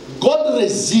 God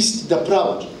resists the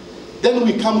proud. Then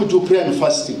we come to prayer and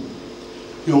fasting.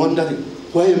 You're wondering,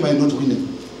 why am I not winning?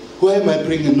 Why am I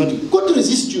praying and not winning? God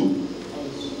resists you.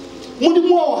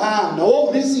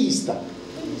 Resist.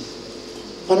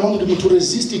 But to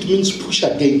resist, it means push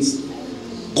against.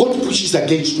 God pushes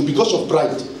against you because of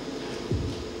pride.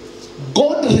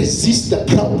 God resists the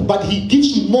proud, but He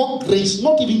gives more grace,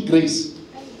 not even grace.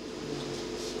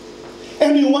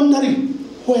 And you're wondering,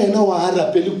 why now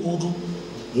are Peli Kudu?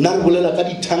 Narbola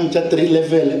Kadi Tanga 3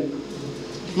 level.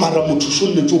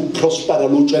 Maramutushun to prosper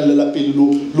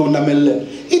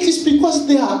it is because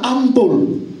they are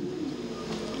humble.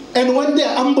 And when they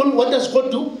are humble, what does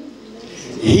God do?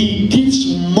 He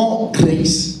gives more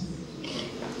grace.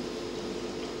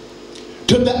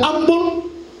 To the humble,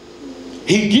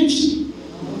 He gives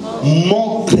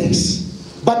more grace.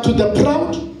 But to the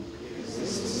proud,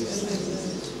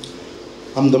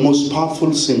 I'm the most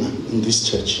powerful singer in this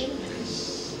church.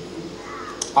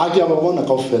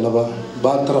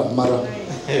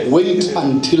 Wait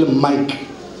until Mike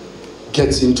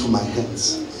gets into my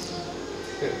hands.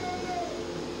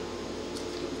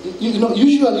 You know,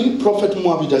 usually Prophet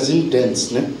Moabi doesn't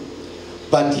dance, ne?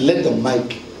 But let the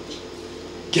mic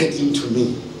get into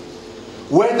me.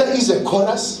 Whether it's a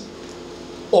chorus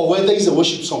or whether it's a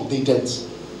worship song, they dance.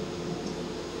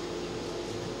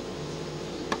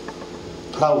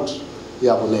 Proud,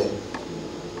 Yabule.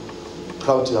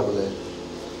 Proud, Yabule.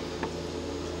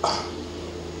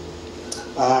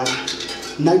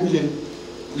 Nabile,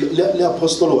 le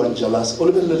apostle and jealous.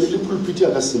 All the little pulpit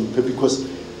are simple because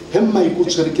him my good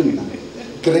shuriken.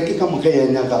 Greke kamukaya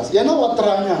nyagas. Yana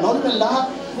watranya. Not even la.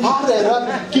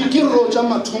 Harera. Kiki roja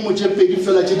matumu je pegi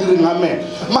fela je diringame.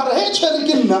 Mara he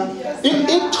shuriken na.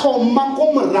 It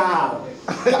mako mra.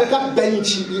 Kaka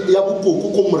bench yabupu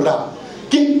kukumra.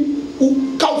 Ki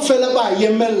u kaufela ba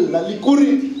yemel la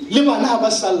likuri. Libana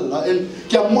basalla and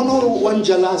Kiamonor one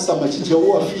jalasa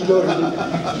machijawa filler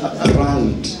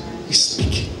brand is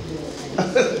speaking.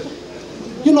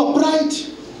 You know, pride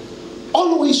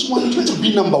always wanted to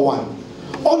be number one,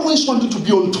 always wanted to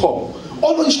be on top,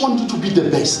 always wanted to be the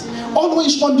best,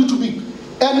 always wanted to be.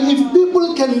 And if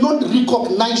people cannot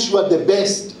recognize you are the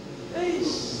best,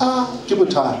 people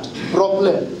tired.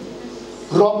 Problem.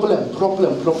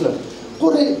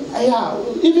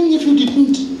 Even if you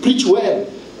didn't preach well,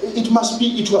 it was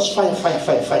fire.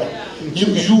 You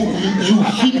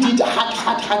hit it hard.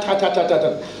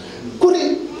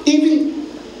 Even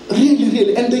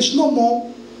really, and there's no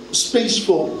more space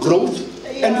for growth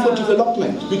and for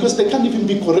development because there can't even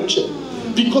be correction.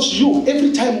 Because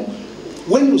every time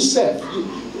when you serve,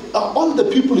 all the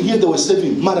people here they were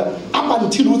serving, Mara, up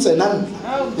until it's an up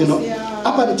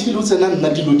until it's an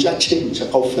nadiluja change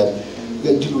and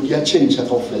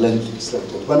things like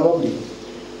that. But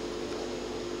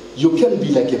you can be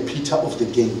like a Peter of the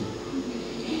game.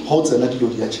 Holds an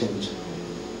attitude change.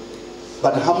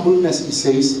 But humbleness, he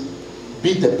says,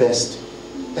 be the best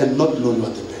and not know you are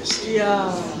the best.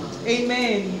 Yeah.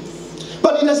 Amen.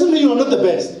 But it doesn't mean you are not the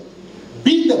best.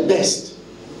 Be the best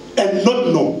and not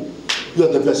know you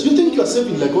are the best. You think you are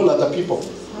serving like all other people.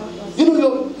 You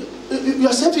know, you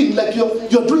are serving like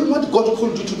you're doing what God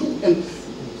called you to do.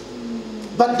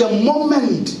 But the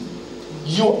moment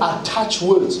you attach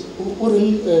words,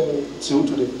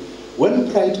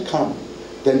 when pride comes,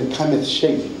 then cometh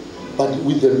shame. But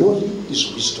with the lowly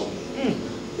is wisdom.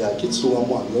 Yeah, kids who are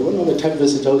one. When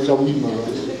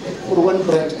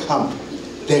pride comes,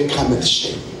 there cometh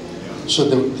shame. So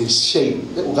the shame.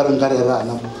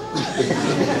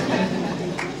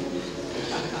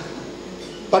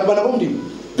 But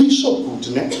be so good,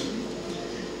 ne?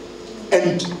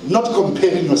 And not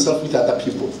comparing yourself with other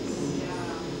people.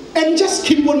 And just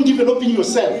keep on developing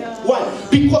yourself. Why?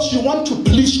 Because you want to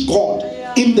please God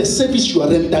in the service you are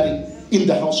rendering in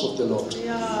the house of the Lord.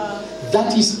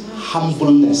 That is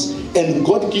humbleness. And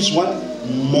God gives what?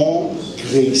 More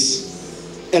grace.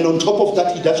 And on top of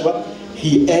that, he does what?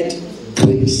 He adds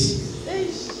grace.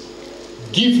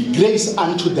 Give grace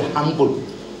unto the humble,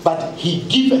 but he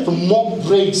giveth more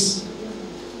grace.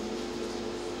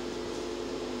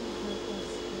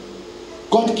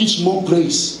 God gives more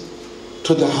grace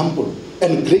to the humble,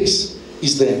 and grace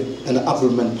is the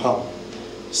enablement power.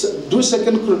 So, do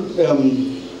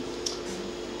 2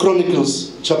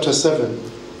 Chronicles chapter 7,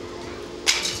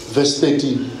 verse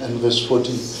 13 and verse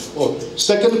 14. Or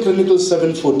 2 Chronicles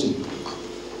 7:14.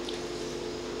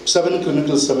 2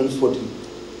 Chronicles 7:14.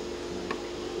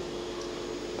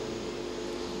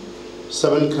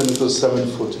 2 Chronicles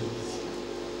 7:14.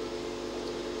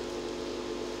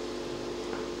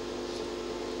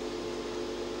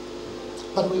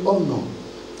 But we all know,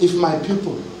 if my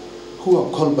people who are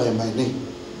called by my name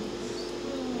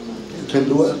can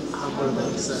do what?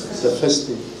 The first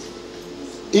thing.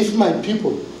 If my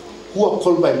people who are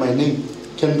called by my name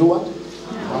can do what?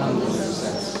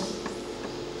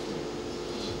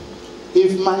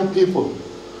 If my people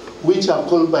which are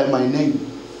called by my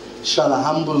name shall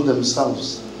humble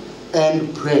themselves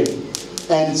and pray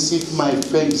and seek my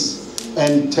face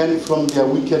and turn from their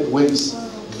wicked ways,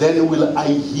 then will I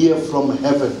hear from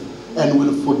heaven and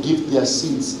will forgive their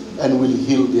sins and will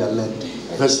heal their land.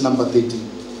 Verse number 13.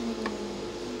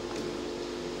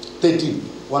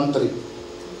 1:3.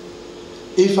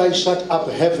 If I shut up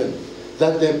heaven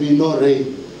that there be no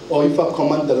rain, or if I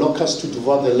command the locusts to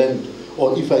devour the land,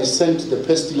 or if I send the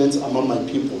pestilence among my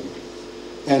people,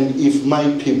 and if my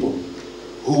people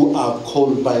who are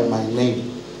called by my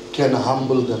name can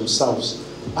humble themselves,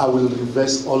 I will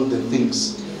reverse all the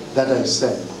things that I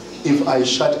said, if I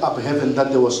shut up heaven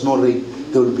that there was no rain,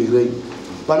 there will be rain.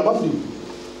 But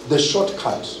the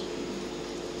shortcut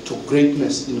to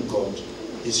greatness in God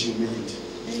is humility.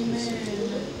 Amen.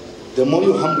 The more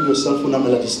you humble yourself, you number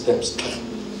the steps,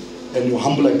 and you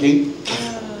humble again,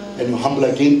 and you humble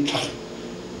again.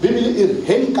 Bibele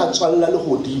hen ka tswalla le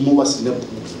godimo ba sene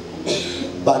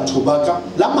batho ba ka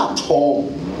la mathomo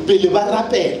pele ba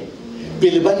rapela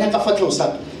pele ba nyaka fa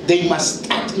tlosa, they must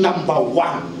start number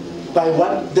one by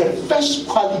what? The first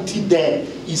quality there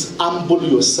is humble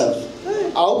yourself.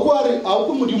 I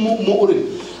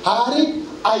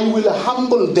will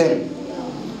humble them.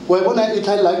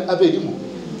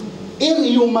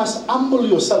 You must humble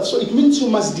yourself. So it means you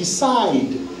must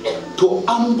decide to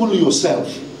humble yourself.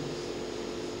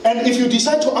 And if you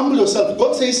decide to humble yourself,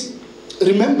 God says,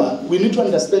 remember, we need to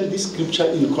understand this scripture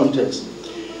in context.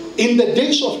 In the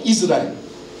days of Israel,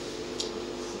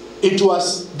 it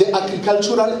was the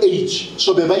agricultural age.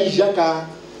 So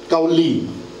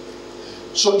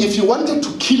so if you wanted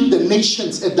to kill the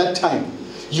nations at that time,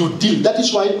 you did. That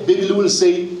is why Bible will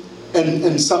say,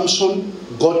 and Samson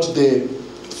got the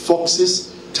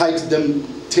foxes, tied them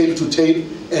tail to tail,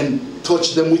 and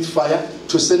torched them with fire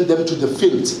to send them to the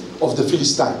fields of the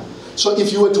Philistine. So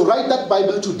if you were to write that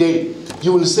Bible today,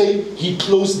 you will say he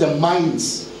closed the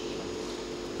mines.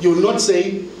 You will not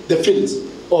say the fields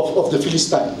of the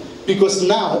Philistine. Because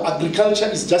now agriculture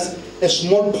is just a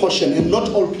small portion and not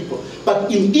all people. But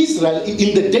in Israel,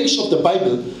 in the days of the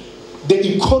Bible,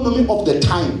 the economy of the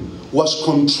time was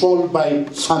controlled by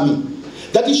farming.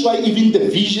 That is why even the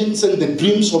visions and the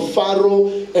dreams of Pharaoh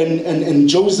and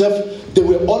Joseph, they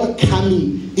were all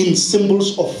coming in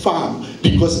symbols of farm,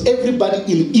 because everybody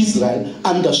in Israel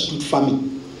understood farming.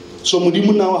 So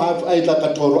Mudimu now have Aida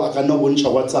Katoro, I can now watch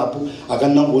WhatsApp, I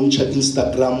can now watch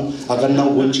Instagram, I can now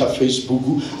watch Facebook,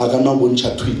 I can now watch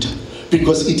Twitter.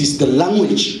 Because it is the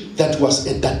language that was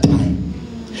at that time.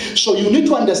 So you need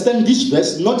to understand this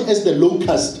verse not as the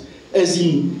locust, as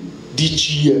in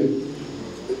DG,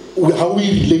 how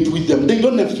we relate with them. They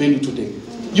don't have value today.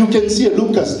 You can see a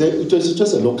locust there, it was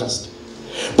just a locust.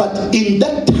 But in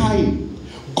that time,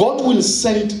 God will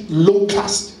send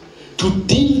locusts to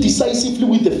deal decisively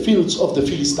with the fields of the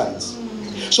Philistines.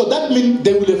 So that means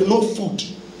they will have no food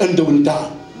and they will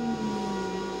die.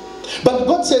 But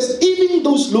God says, even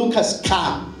those locusts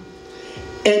come,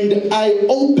 and I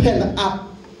open up,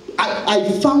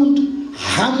 I found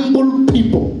humble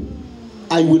people.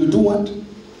 I will do what?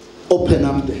 Open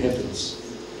up the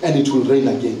heavens, and it will rain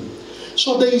again.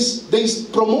 So there is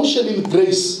promotion in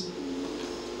grace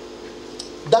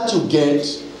that you get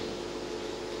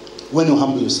when you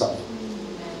humble yourself.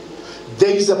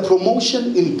 There is a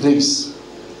promotion in grace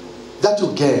that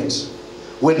you get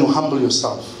when you humble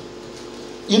yourself.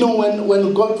 You know,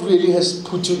 when God really has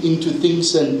put you into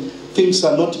things and things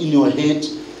are not in your head,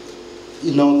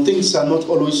 you know, things are not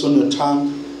always on your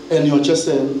tongue, and you're just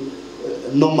a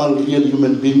normal, real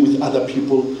human being with other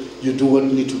people. You do what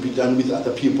needs to be done with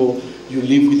other people. You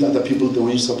live with other people the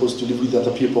way you're supposed to live with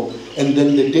other people. And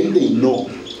then the day they know,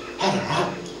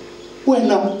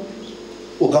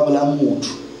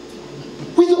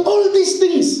 with all these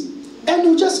things, and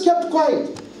you just kept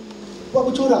quiet.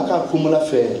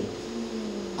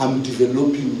 I'm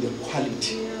developing the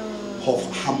quality of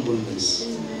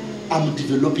humbleness. I'm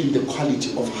developing the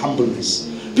quality of humbleness.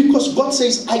 Because God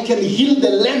says, I can heal the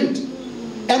land,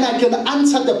 and I can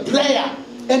answer the prayer,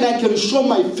 and I can show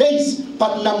my face.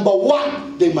 But number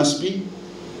one, they must be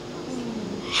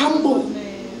humble.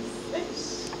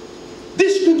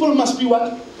 These people must be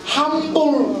what?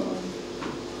 Humble.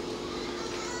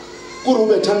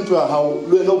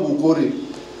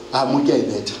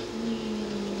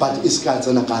 But it's God's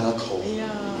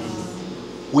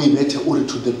we better order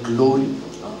to the glory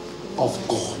of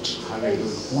God.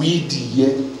 We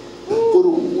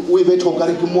better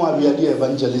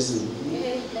evangelism.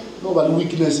 No, but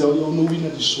weakness, no win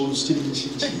at the soul still.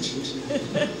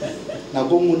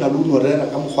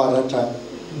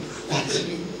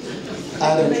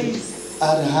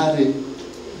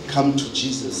 Come to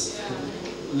Jesus.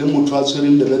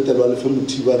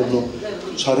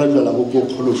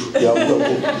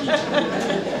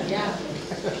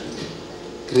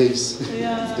 Grace.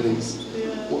 Grace.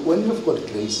 When you have got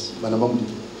grace,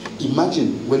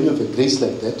 imagine when you have a grace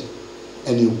like that,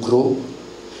 and you grow,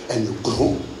 and you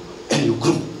grow, and you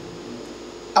grow.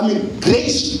 I mean,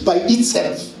 grace by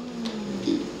itself,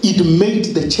 it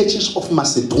made the churches of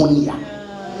Macedonia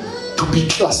to be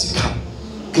classical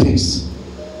grace.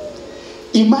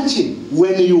 Imagine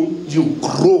when you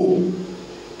grow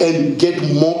and get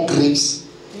more grace,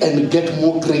 and get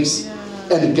more grace,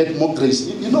 and get more grace.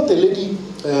 You know the lady,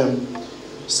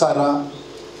 Sarah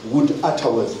Wood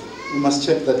Atterworth. You must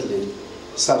check that lady.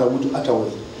 Sarah Wood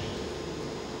Atterworth.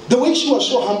 The way she was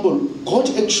so humble, God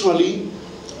actually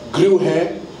grew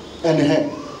her and her.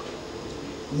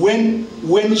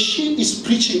 When she is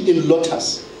preaching in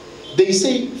Lotus, they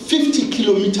say 50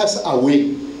 kilometers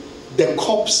away, the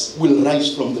corpse will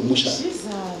rise from the musha.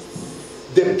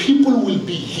 The people will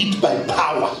be hit by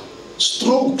power,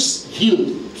 strokes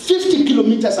healed. 50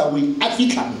 kilometers away,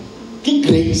 African, King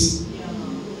Grace,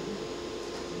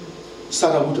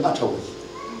 Sarah Wood Atterworth.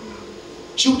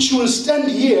 She will stand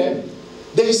here,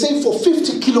 they say for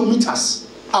 50 kilometers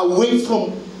away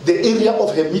from the area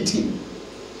of her meeting.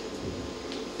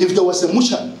 If there was a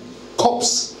musha,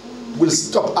 corpse will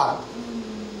stop up.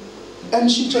 And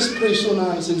she just prays so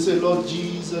nice and say, Lord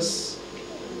Jesus,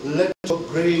 let your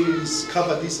grace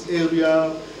cover this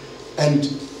area. And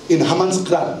in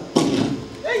Hammanskrad,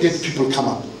 dead people come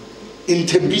up. In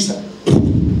Tembisa,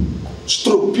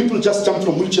 stroke, people just jump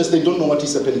from wheelchairs, they don't know what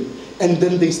is happening. And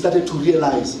then they started to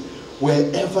realize,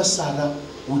 wherever Sarah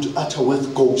Wood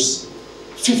Atterworth goes,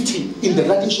 50, in the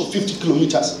radius of 50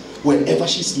 kilometers, wherever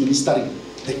she's ministering,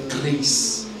 the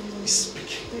grace is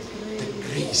speaking. The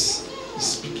grace is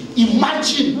speaking.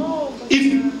 Imagine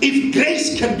if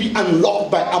grace can be unlocked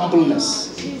by humbleness.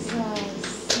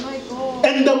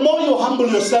 And the more you humble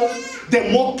yourself, the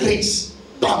more grace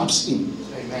pumps in.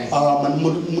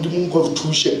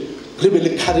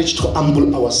 Really courage to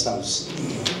humble ourselves.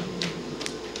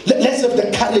 Let's have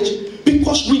the courage,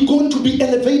 because we're going to be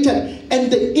elevated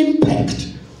and the impact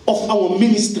of our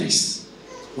ministries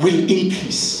will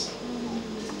increase.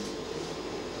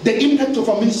 The impact of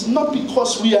our ministry, not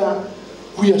because we are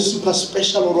super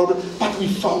special or other, but we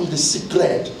found the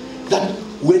secret that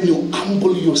when you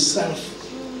humble yourself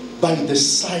by the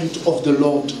side of the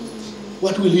Lord,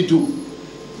 what will He do?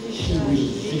 He will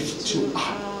lift you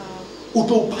up. When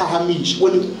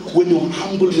you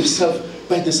humble yourself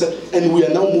by the side, and we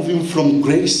are now moving from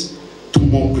grace to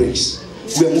more grace.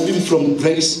 We are moving from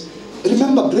grace.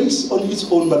 Remember, grace on its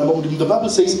own, the Bible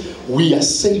says we are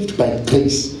saved by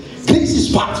grace. Grace is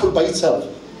powerful by itself.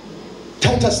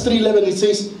 Titus 3:11, it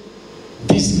says,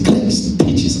 this grace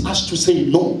teaches us to say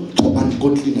no to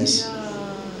ungodliness.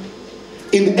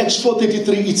 In Acts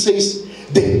 4:33, it says,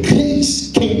 the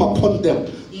grace came upon them.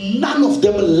 None of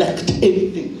them lacked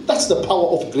anything. That's the power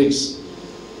of grace.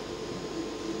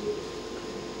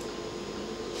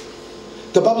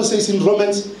 The Bible says in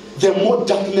Romans, the more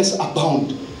darkness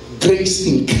abound, grace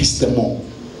increased the more.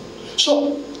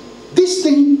 So, this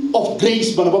thing of grace,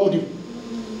 it's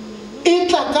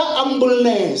like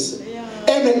humbleness.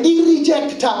 And it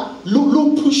rejects her,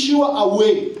 push you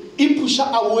away. It push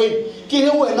her away.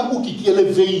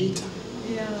 Elevate.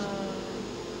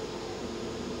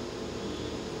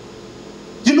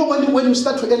 You know, when you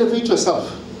start to elevate yourself,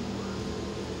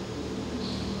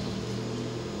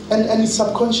 and it's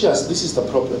subconscious, this is the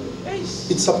problem.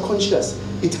 It's subconscious.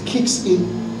 It kicks in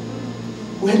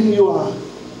when you are,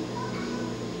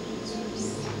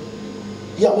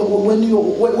 when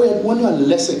you are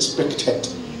less expected,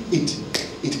 it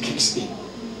kicks in.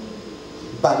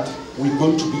 But we're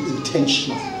going to be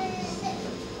intentional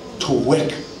to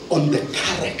work on the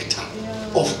character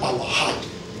of our heart.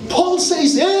 Paul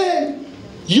says, hey,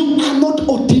 you are not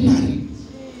ordinary.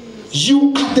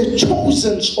 You are the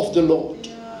chosen of the Lord.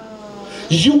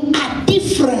 You are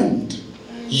different.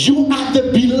 You are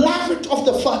the beloved of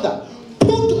the Father.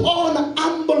 Put on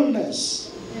humbleness.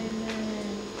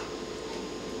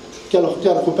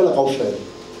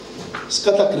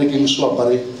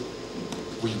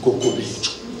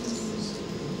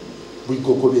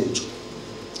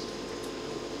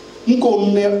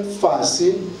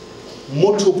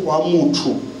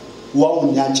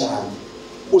 Wow,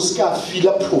 Oscar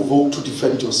feel provoked to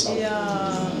defend yourself.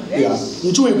 Yeah.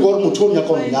 Nju igor mutu nya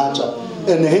kon nyacha.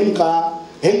 And henka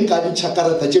di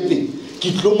chakara ta chepe.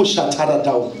 Kitlo mu shatara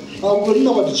down. Au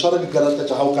gonna wa di chara di garata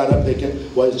cha how kara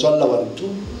peke wa jalla wa tu.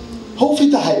 How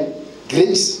fit high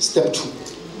grace step 2.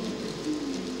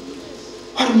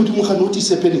 Har mutu mu notice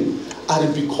happening are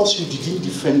because you didn't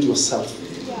defend yourself.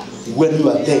 When you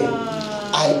are there,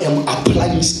 I am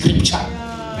applying scripture.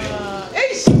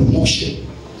 Promotion,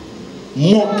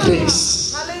 more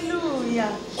grace.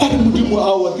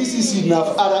 Hallelujah. This is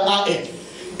enough.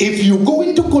 If you're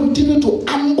going to continue to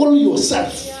humble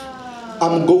yourself,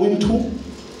 I'm going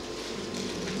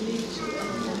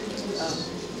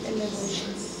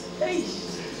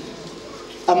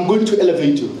to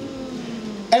elevate you.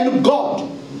 And God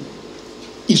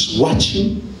is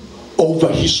watching over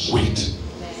His word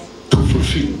to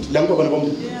fulfill it.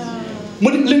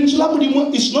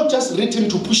 It's not just written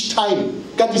to push time,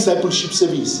 got discipleship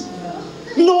service.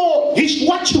 No, So he's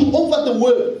watching over the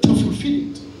word to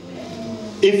fulfill it.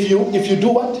 If you do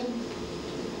what?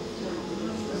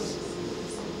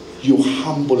 You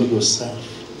humble yourself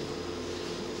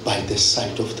by the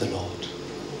sight of the Lord.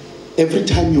 Every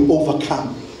time you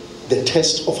overcome the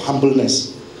test of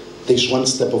humbleness, there's one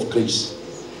step of grace.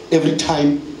 Every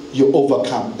time you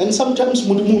overcome. And sometimes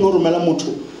mudimu no romela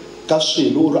motho ka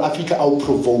shelo ore Africa au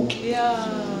provoke.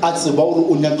 Yeah. A tseba ore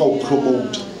o nyaka o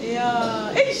promote.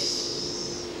 Yeah. Eish.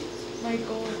 My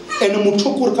God. And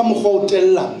motho ko re ka mogwa o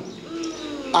tella.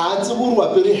 A tseba ore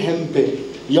wa pere hempe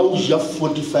ya o ja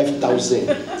 45,000.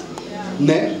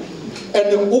 Ne?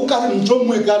 And o ka re ntho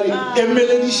mo e ka re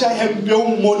emeledisha hempe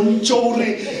o montsho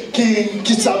ore ke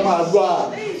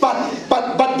tsamalwa.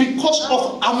 But because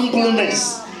of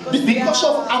humbleness, because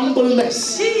of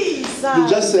humbleness, Jesus. you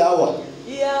just say, "Awa,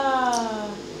 Yeah.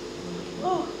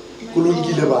 Oh.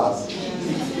 kulungile baba."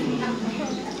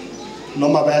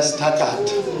 Noma bayastakat.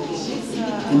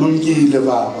 Kulungile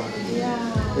baba.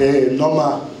 Yeah.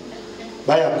 Noma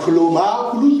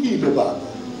bayakhuluma, kulungile baba.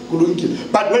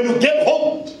 Kulungile. But when you get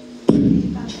home,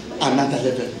 another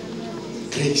level.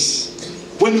 Grace.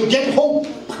 When you get home,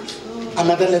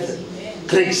 another level.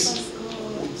 Grace.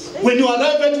 When you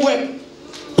arrive at work,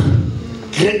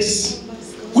 grace.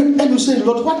 And you say,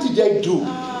 Lord, what did I do?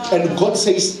 And God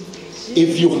says,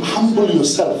 if you humble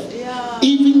yourself,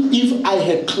 even if I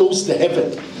had closed the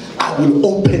heaven, I will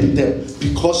open them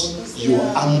because you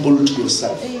humbled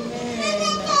yourself. Amen.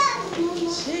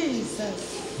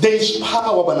 Jesus. There is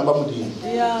power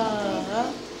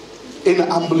Yeah. in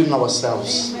humbling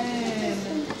ourselves.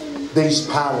 Amen. There is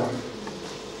power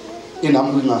in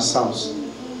humbling ourselves.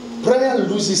 Prayer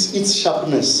loses its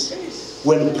sharpness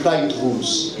when pride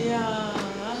rules. Yeah.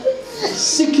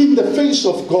 Seeking the face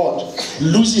of God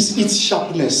loses its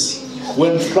sharpness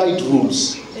when pride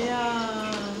rules.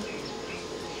 Yeah.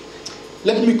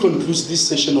 Let me conclude this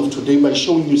session of today by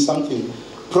showing you something.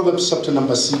 Proverbs chapter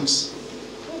number 6.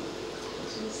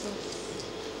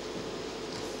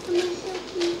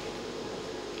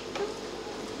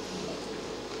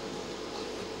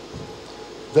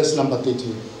 Verse number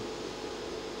 13.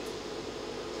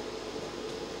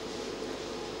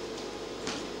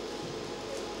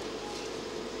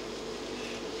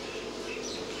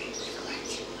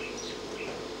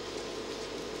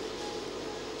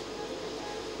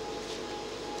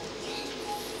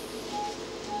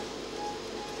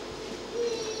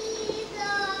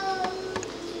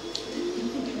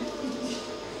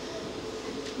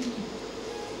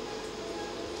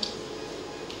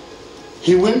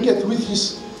 He winketh with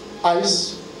his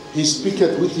eyes, he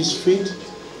speaketh with his feet,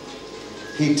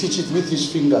 he teacheth with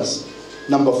his fingers.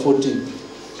 Number 14.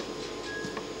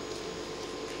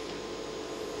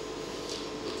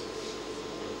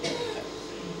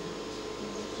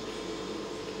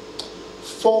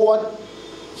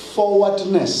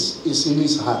 Forwardness is in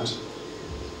his heart.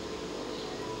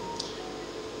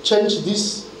 Change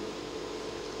this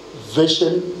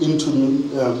version into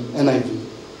NIV.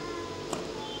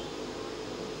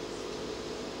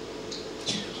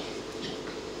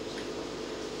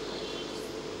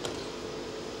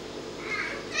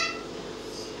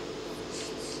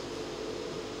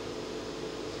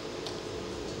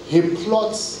 He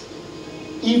plots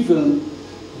evil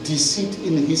deceit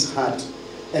in his heart,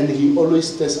 and he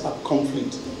always stirs up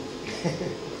conflict.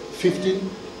 15.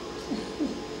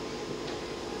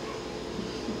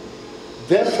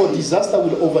 Therefore, disaster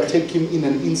will overtake him in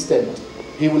an instant.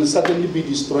 He will suddenly be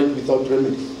destroyed without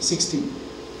remedy. 16.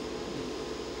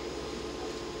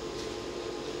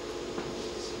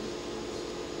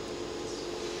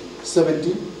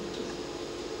 (17)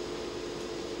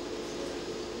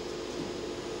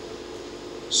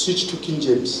 Switch to King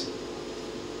James.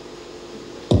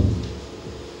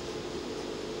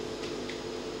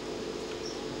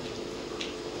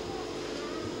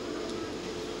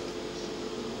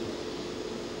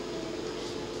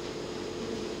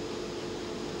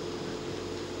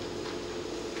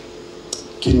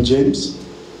 King James.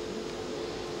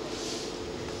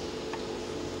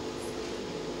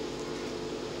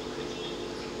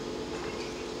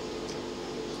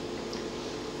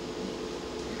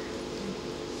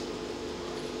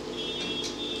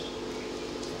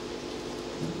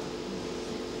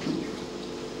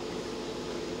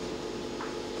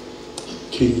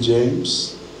 King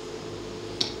James.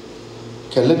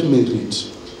 Okay, let me read.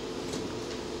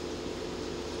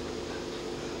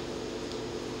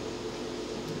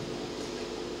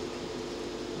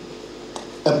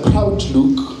 A proud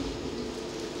look,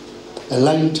 a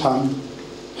lying tongue,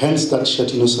 hands that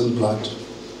shed innocent blood,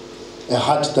 a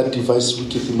heart that devises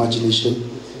wicked imagination,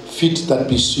 feet that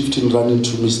be swift in running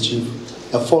to mischief,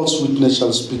 A false witness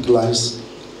shall speak lies.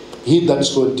 He that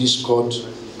soweth discord,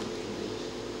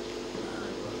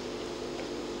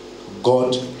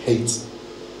 God hates.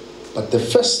 But the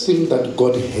first thing that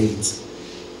God hates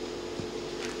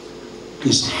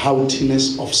is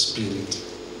haughtiness of spirit.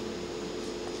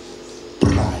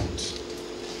 Pride.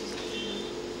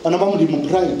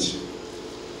 Pride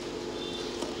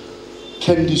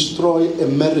can destroy a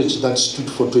marriage that stood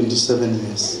for 27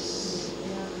 years.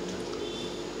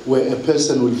 Where a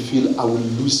person will feel, I will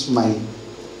lose my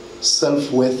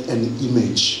self-worth and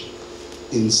image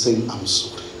in saying, I'm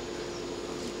sorry.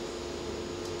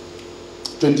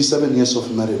 27 years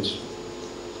of marriage.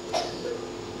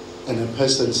 And a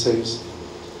person says,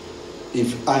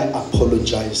 if I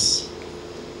apologize,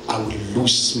 I will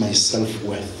lose my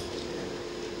self-worth.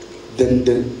 Then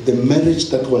the marriage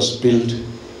that was built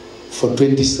for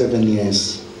 27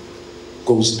 years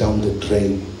goes down the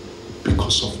drain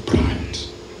because of pride.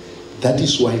 That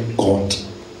is why God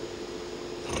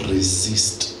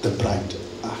resists the pride.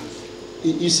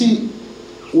 You see,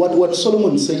 what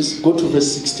Solomon says, go to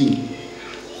verse 16.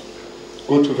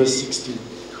 Go to verse 16.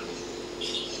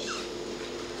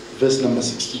 Verse number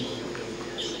 16.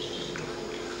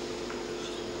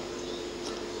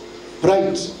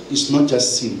 Pride is not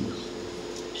just sin.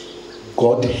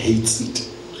 God hates it.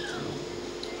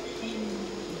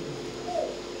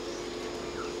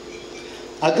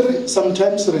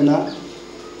 Sometimes, Rena,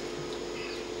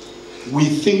 we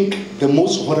think the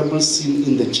most horrible sin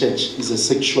in the church is a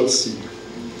sexual sin.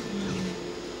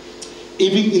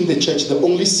 Even in the church, the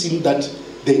only sin that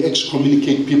they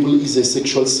excommunicate people is a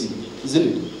sexual sin, isn't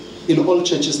it? In all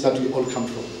churches that we all come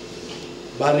from.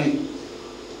 Bari,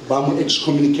 Bamu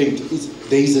excommunicate,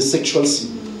 there is a sexual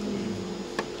sin.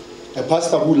 A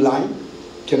pastor who lies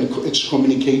can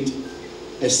excommunicate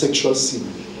a sexual sin,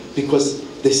 because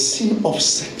the sin of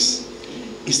sex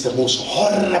is the most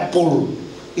horrible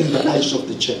in the eyes of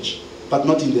the church, but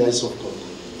not in the eyes of God.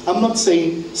 I'm not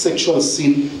saying sexual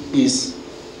sin is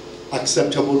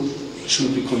acceptable,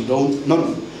 should be condoned.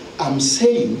 No. I'm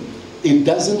saying it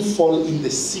doesn't fall in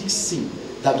the sixth sin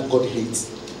that God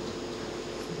hates.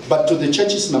 But to the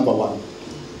church is number one.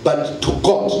 But to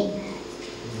God,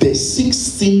 the six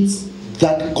sins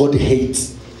that God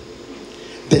hates,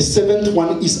 the seventh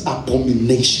one is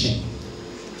abomination.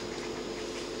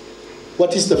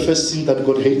 What is the first sin that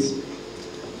God hates?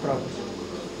 Proud.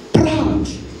 Proud.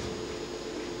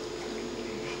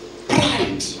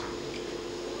 Pride.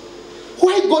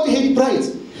 Why God hates pride?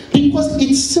 Because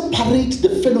it separates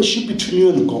the fellowship between you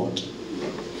and God.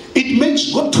 It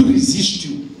makes God to resist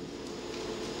you.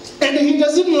 And he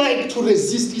doesn't like to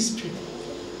resist his people.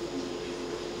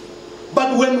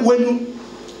 But when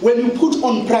you put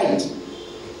on pride,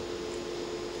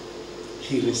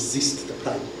 he resists the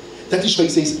pride. That is why he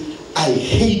says, I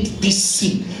hate this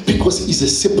sin, because it's a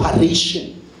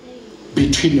separation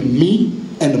between me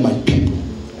and my people.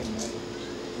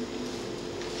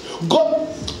 God,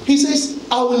 he says,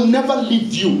 I will never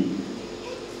leave you.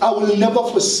 I will never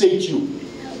forsake you.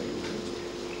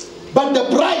 But the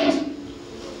pride,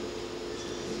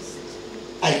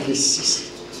 I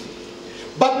resist.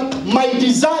 But my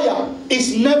desire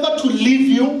is never to leave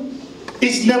you,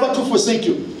 is never to forsake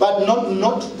you. But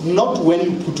not when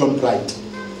you put on pride.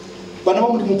 But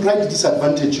now when pride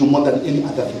disadvantage you more than any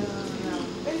other thing.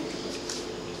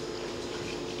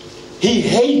 He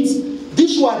hates.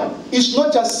 This one is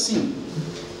not just sin.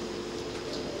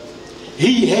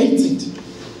 He hates it.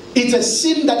 It's a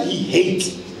sin that he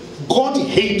hates. God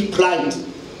hates pride.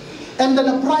 And then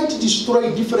the pride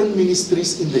destroys different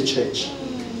ministries in the church.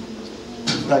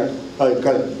 Right. I'm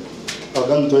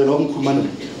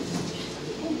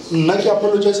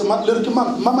apologize. Mama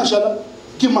Shala,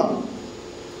 Kima.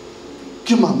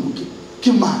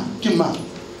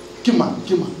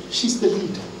 She's the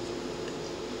leader.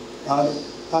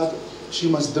 She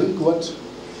must drink what?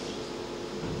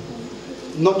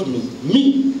 Not me.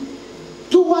 Me.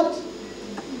 Do what?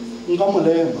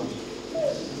 Ngamalema.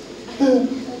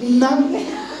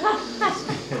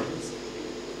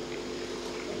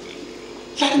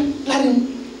 Let him.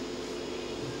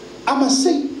 I must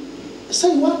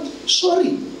say what?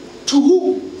 Sorry. To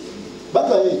who?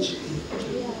 Baba age.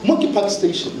 Monkey Park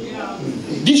Station.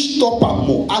 This stopper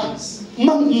mo.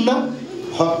 Na.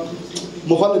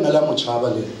 Mohale na la mo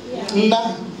chabale.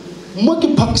 Na.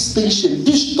 Monkey Park Station.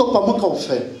 This stopper mo ka.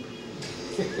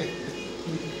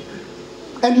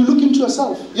 And you look into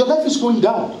yourself. Your life is going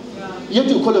down. Yet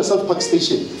you call yourself Park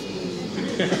Station.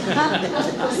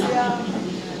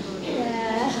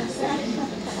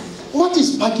 What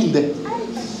is parking there?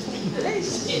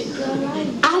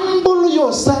 Humble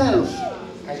yourself.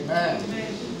 Amen.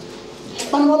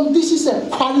 But this is a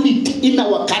quality in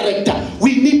our character.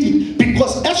 We need it.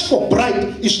 Because as for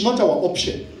pride, it's not our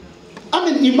option. I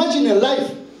mean, imagine a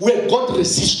life where God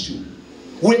resists you.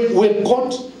 Where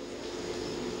God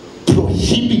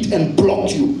prohibit and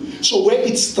block you. So where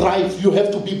it's strife, you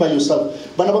have to be by yourself.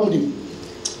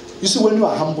 You see, when you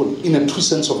are humble, in a true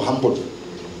sense of humble,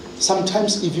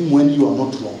 sometimes even when you are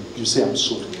not wrong, you say, I'm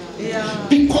sorry. Yeah.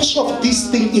 Because of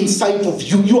this thing inside of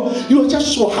you, you are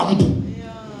just so humble.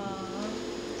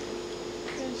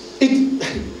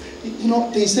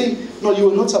 They say, no, you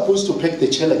are not supposed to pack the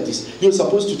chair like this. You're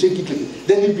supposed to take it like this.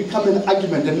 Then it becomes an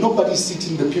argument and nobody's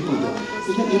sitting the people there.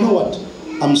 You know what?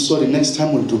 I'm sorry, next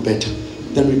time we'll do better.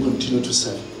 Then we continue to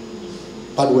serve.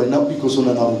 But we're now, because on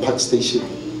our park station,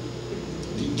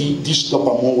 this stop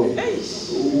a more way.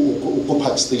 Go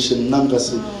park station,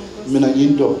 Nangasi,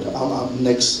 Menayindo, I'm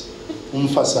next.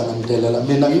 Umfasa and Delela.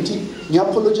 Menayiti, you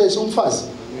apologize, Umfas.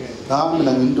 I'm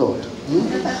Menayindo.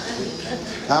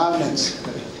 Next.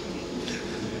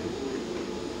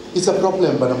 It's a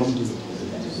problem, but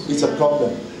it's a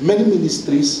problem. Many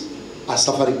ministries are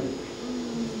suffering.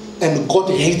 And God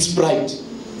hates pride.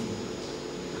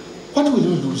 What will you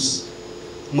lose?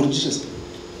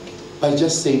 By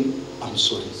just saying, I'm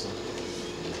sorry.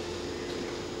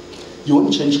 You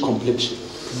won't change complexion.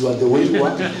 You are the way you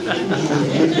are. Even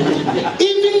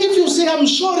if you say, I'm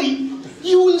sorry,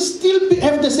 you will still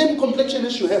have the same complexion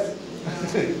as you have.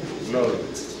 No.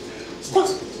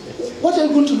 What are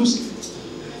you going to lose?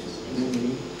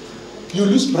 You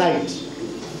lose pride.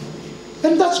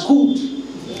 And that's good.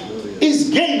 It's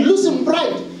gain. Losing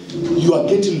pride, you are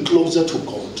getting closer to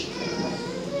God.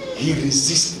 He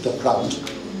resists the proud.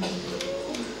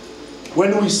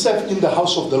 When we serve in the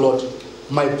house of the Lord,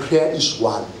 my prayer is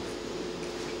one.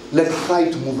 Let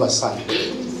pride move aside.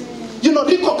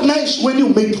 Recognize when you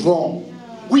made wrong.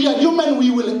 We are human,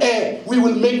 we will err, we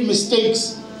will make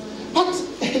mistakes. But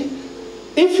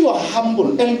if you are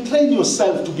humble and train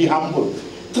yourself to be humble,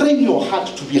 train your heart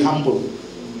to be humble,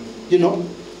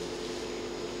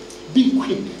 be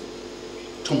quick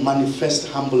to manifest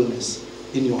humbleness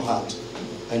in your heart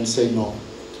and say, no,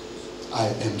 I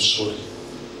am sorry.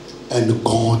 And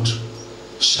God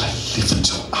shall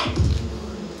lift you up.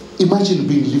 Imagine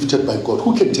being lifted by God.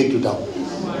 Who can take you down?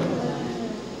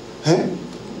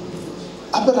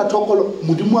 Aberatokolo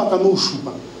mudimu akano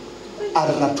shuba.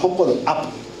 Aratokolo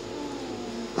up.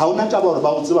 Haunata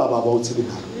about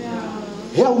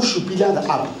here we should be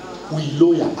up. We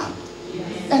lower up.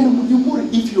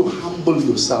 And if you humble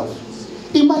yourself,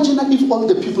 imagine if all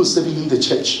the people serving in the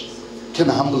church can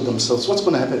humble themselves. What's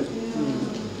going to happen?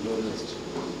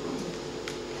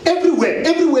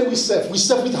 Everywhere we serve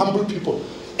with humble people.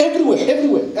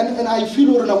 Everywhere. And I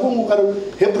feel we're going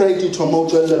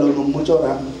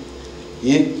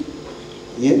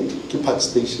to park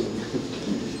station.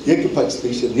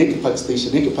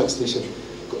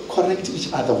 Correct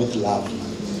each other with love.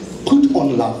 Put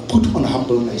on love. Put on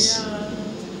humbleness.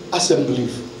 As a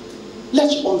believer,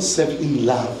 let's all serve in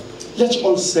love. Let's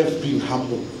all serve being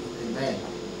humble. Amen.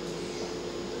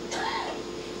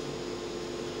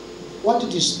 What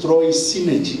destroys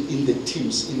synergy in the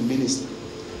teams in ministry?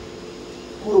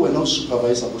 Who were not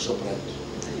supervisor worship right?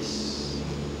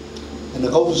 And the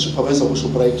guy supervisor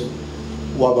worship right,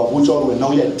 were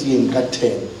now your team got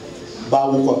 10.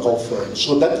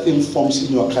 So that thing forms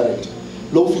in your character.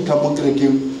 Now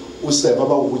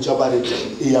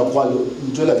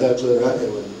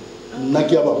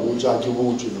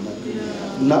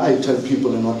I tell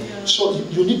people, so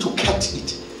you need to cut it,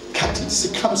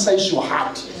 circumcise your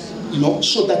heart,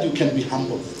 so that you can be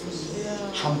humble.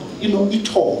 Humble,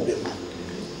 it all, man.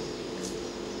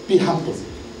 Be humble,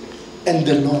 and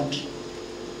the Lord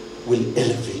will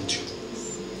elevate you.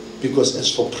 Because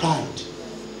as for pride,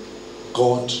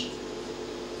 God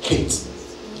hates.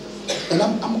 And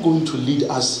I'm going to lead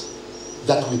us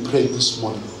that we pray this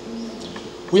morning.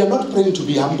 We are not praying to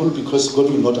be humble because God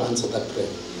will not answer that prayer.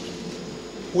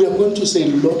 We are going to say,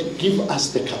 Lord, give us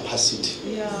the capacity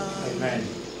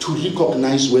to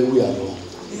recognize where we are wrong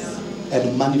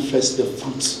and manifest the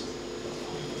fruits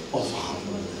of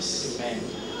humbleness.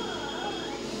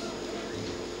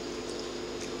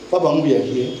 Baba, we are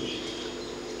here.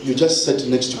 You just sat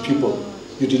next to people.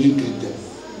 You didn't greet them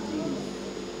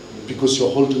because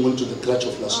you're holding on to the clutch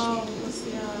of last week.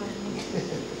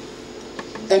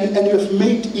 And you have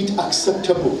made it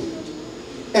acceptable.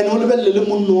 And all the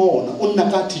on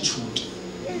attitude.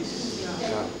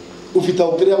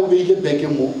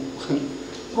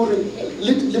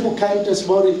 Little kindness,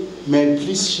 may I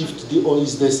please shift the or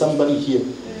is there somebody here?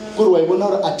 Good way, one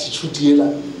our attitude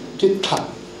here. Get tap.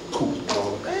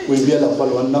 We be a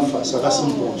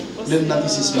Lena,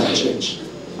 this is my church.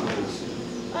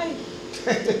 Aye.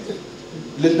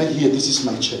 Lena, here, this is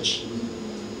my church.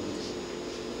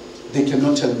 They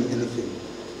cannot tell me anything.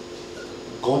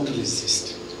 God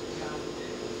resisted.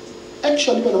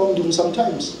 Actually, what I want to do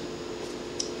sometimes,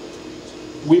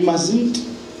 we mustn't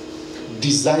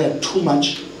desire too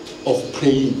much of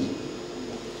praying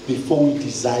before we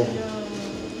desire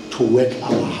to work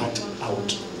our heart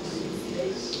out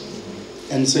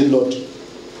and say, Lord,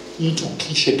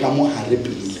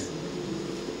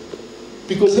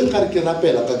 because then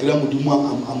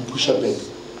I'm pusher back.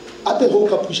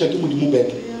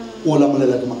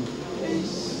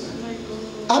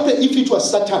 If it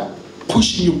was Satan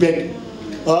pushing you back,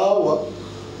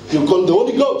 you call the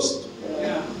Holy Ghost.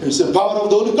 It's the power of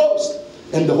the Holy Ghost.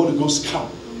 And the Holy Ghost come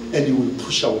and you will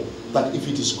push away. But if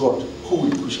it is God, who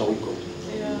will push away God?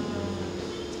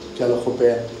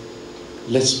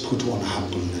 Let's put on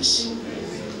humbleness.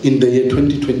 In the year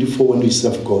 2024, when we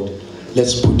serve God,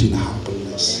 let's put in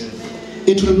humbleness.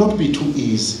 It will not be too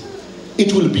easy.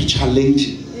 It will be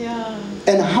challenging.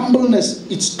 And humbleness,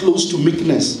 it's close to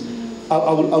meekness. I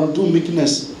will do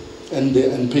meekness and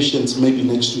patience maybe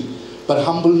next week. But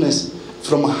humbleness,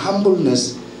 from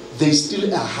humbleness, there's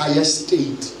still a higher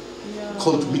state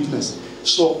called meekness.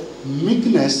 So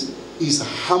meekness is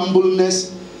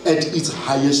humbleness at its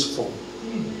highest form.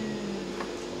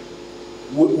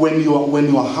 When you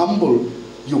are humble,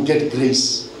 you get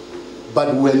grace.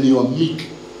 But when you are meek,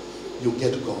 you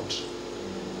get God.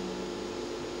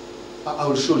 I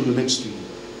will show you next week.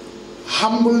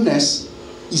 Humbleness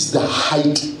is the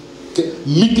height.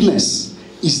 Meekness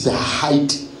is the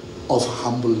height of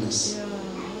humbleness.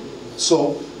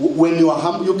 So when you are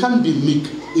humble, you can't be meek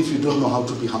if you don't know how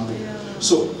to be humble.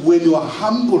 So when you are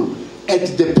humble,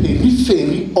 at the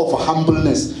periphery of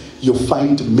humbleness, you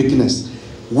find meekness.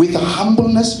 With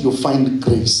humbleness, you find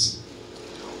grace.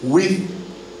 With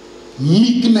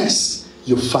meekness,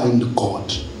 you find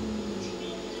God.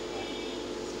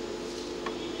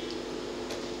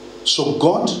 So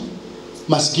God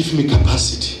must give me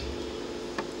capacity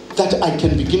that I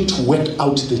can begin to work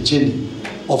out the journey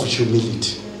of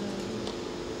humility.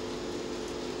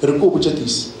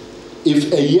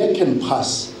 If a year can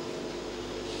pass,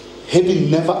 having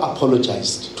never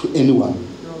apologized to anyone,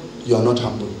 you are not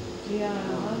humble.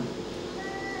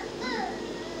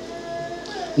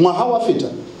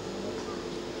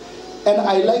 And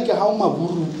I like how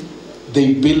Maburu,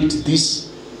 they built this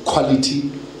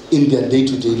quality in their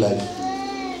day-to-day life.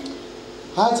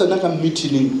 I had a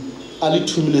meeting only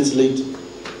 2 minutes late.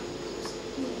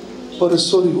 But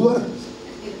sorry, who are?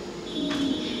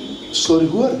 Sorry,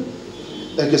 who are?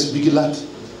 I guess big lot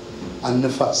and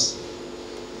nefas.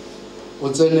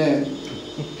 What's the name?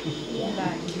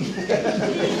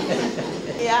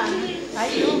 Yeah, I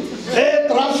know. Hey,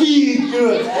 traffic!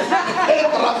 Hey,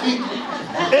 traffic!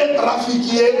 Hey, traffic!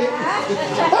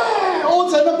 Oh,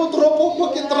 it's another drop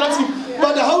of traffic.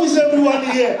 But how is everyone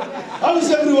here? How is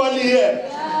everyone here?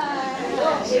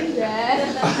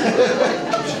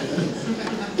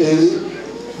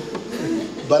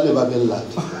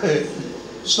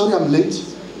 Sorry, I'm late.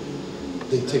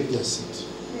 They take their seat.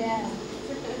 Yeah.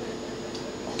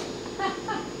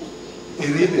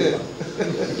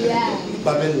 Yeah.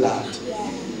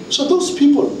 So those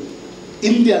people,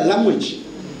 in their language,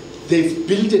 they've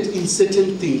built it in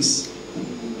certain things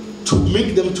to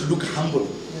make them to look humble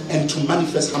and to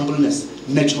manifest humbleness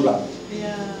natural.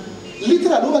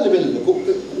 Literally,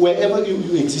 wherever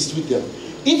you exist with them.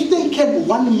 If they came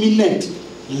 1 minute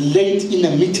late in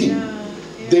a meeting,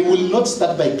 they will not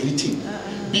start by greeting.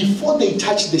 Before they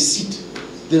touch the seat,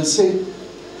 they'll say,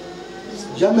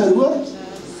 Jamarua,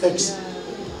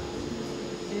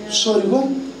 sorry, what?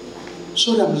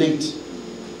 Sorry, I'm late.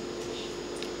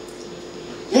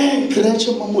 Hey,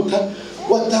 Krecha Mamuta,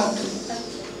 what that?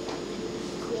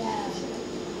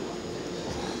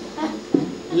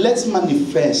 Let's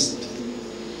manifest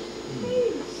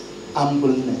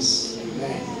humbleness.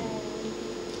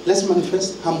 Let's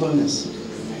manifest humbleness.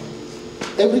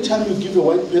 Every time you give a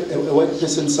white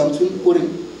person something,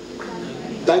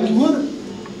 thank you.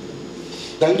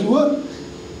 Thank you.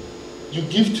 You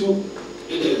give to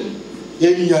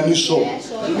Yaniso.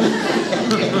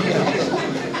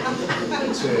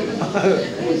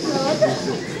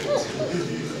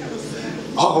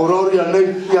 Aurora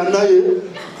Yanaye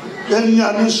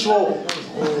Yaniso.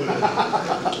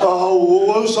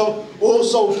 Oh,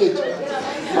 also good.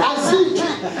 I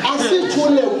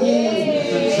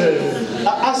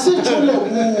said to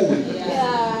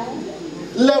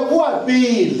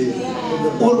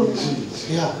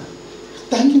yeah.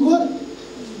 Thank you, God.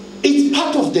 It's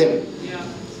part of them.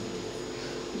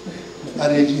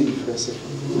 Are you first?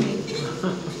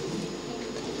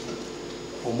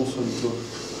 Homophone.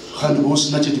 Hand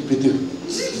was not a pity.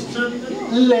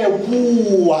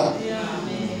 Lewa.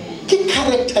 Ki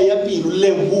character ya bi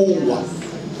lewa.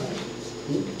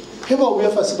 Heba we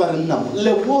fa sibara now.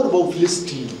 Lewa about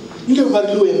Philistine. You never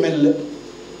know ML.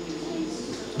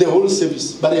 The whole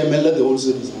service, but ML the whole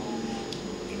service.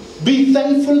 Be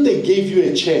thankful they gave you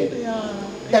a chair.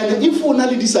 And if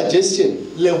only this suggestion,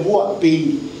 lewa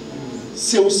pay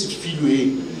sales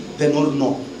feel then all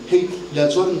no. Hey,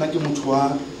 let's one like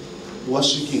mutua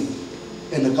was shaking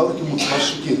and the Kawaki mutua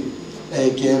shaking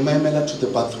to the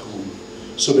bathroom.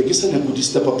 So because I would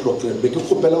step up program, because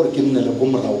Kopela or Kinella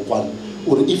Gomara one,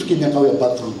 or if Kinyaka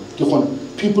bathroom,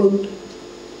 people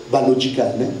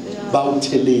biological, bound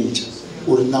age,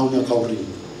 or now Nakauri.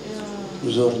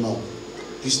 No,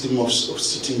 this thing of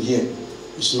sitting here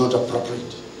is not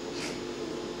appropriate.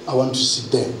 I want to sit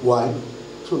there. Why?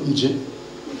 So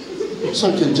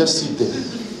I can just sit there.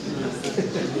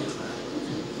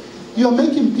 You are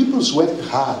making people's work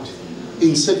hard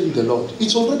in serving the Lord.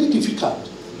 It's already difficult,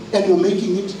 and you're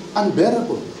making it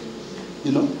unbearable.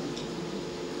 You know.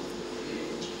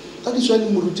 That is why you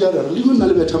murutiara. Live na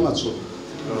lebe tamatso.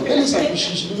 Elisa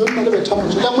bishishi. Live na lebe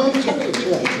tamatso. La mo live na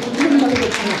lebe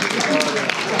tamatso.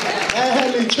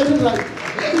 Le children.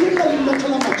 Live na lebe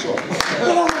tamatso.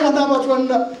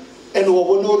 And we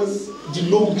will the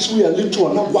notes we are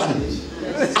little not one.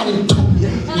 And two,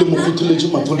 le mukuteleji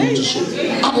matoli to show.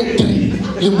 And three,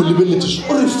 le mulibele to show.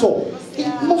 Or four,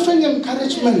 moving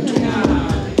encouragement.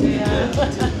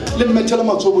 Le metela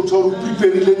matsobo to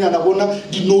prepare le nyana bona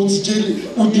the notes jelly.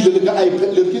 Udilega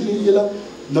iPad le kile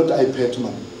not iPad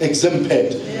man. Exam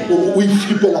pad. We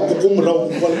flip la bokomra.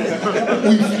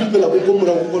 We flip la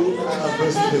bokomra.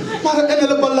 Mara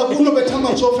enele balla kuno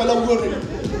betama so fela wori.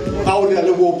 How they are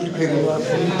preparing.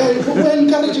 We're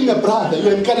encouraging a brother,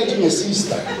 you're encouraging a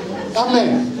sister.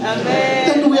 Amen. Amen.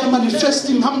 Then we are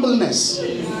manifesting humbleness.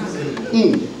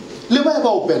 Liba eba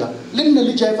opela. Lenne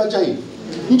lija eva jai.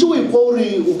 Njui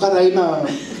kori ukaraina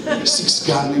 6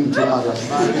 gun in Jamara.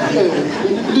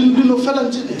 Lino fela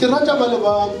kiraja bale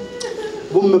ba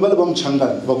bumme bale ba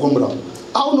mchangan ba gomra.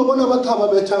 Au no bona bataba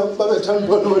beta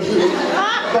ndono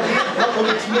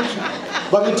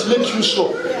but let you show.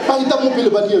 By the mobile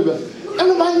badia.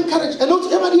 And I encourage, and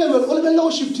not everybody will only allow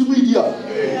shift to media.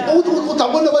 Oh, what I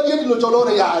want about you,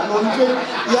 Lotolore,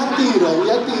 Yati.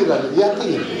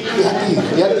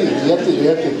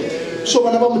 So,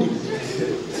 Manabamdi,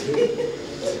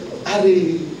 are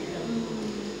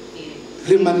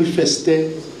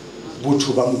remanifeste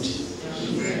Butubamdi.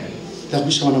 That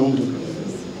we shall not do.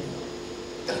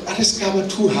 I discover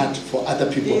too hard for other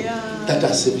people that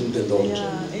are serving the Lord.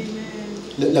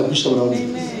 La bishop around.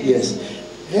 Yes.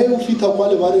 Hey, ufita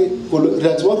kwale bare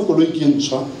razwa koloi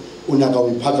kientswa o nyaka o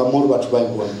iphaka mo batho ba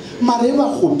ibona.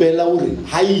 Mareba gopela ore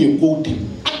ha ye koti.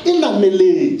 Ina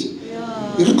meleje.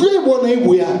 Re tlo bona e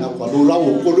boyana kwa lo ra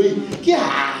o koloi ke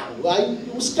ha. Ai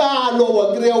uskalo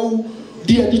wa krea u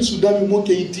dia di tsudami mo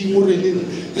ke iti mo rene.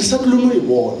 Re sa tlo no e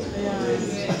bona.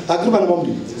 Akre bana ba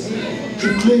mdi. Re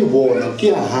tlo e bona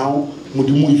ke ha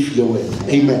modimo e file wena.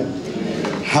 Amen.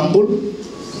 Humble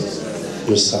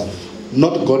yourself.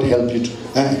 Not God help you to.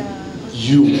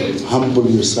 You humble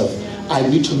yourself. I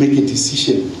need to make a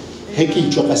decision. Heke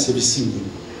ichwaka servicing.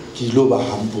 Kiloba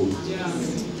humble.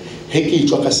 Heke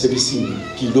ichwaka servicing.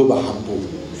 Kiloba humble.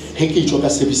 Heke ichwaka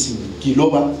servicing.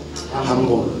 Kiloba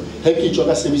humble. Heke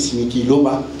ichwaka servicing.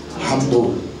 Kiloba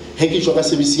humble. Heke ichwaka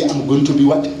servicing. I'm going to be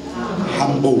what?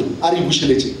 Humble. Ari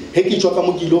busheleche. Heke ichwaka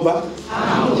mo kiloba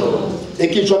humble.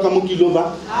 Heke ichwaka mo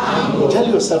kiloba humble. Tell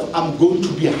yourself, I'm going to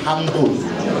be humble.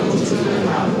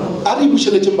 I'm going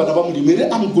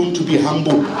to be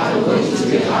humble.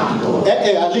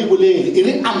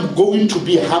 I'm going to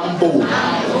be humble.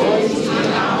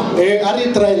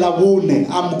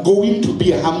 I'm going to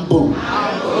be humble.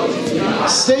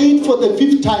 Say it for the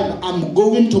 5th time. I'm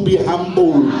going to be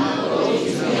humble.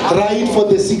 Try it for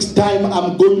the 6th time.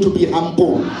 I'm going to be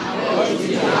humble.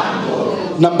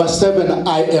 Number 7,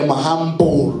 I am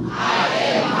humble.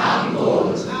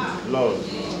 Lord.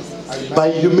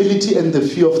 By humility and the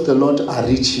fear of the Lord are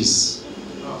riches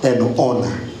and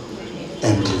honor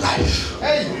and life.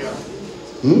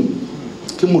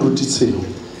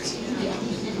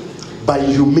 By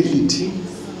humility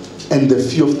and the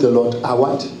fear of the Lord are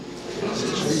what?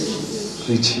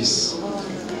 Riches,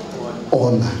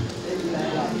 honor,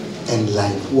 and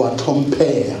life. Who are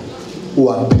compare, who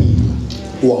are pale,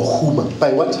 who are human.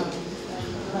 By what?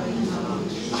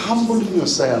 Humbling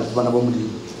yourself, Banabamudi.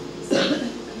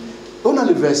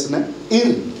 Only verse,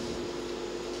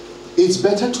 it's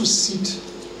better to sit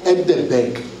at the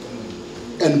back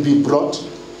and be brought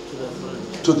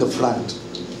to the front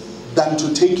than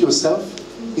to take yourself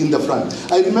in the front.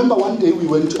 I remember one day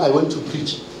I went to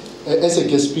preach as a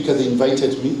guest speaker. They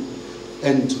invited me,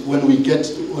 and when we get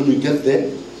there,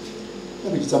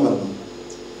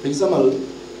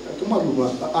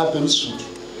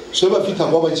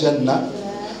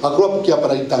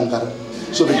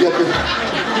 so they get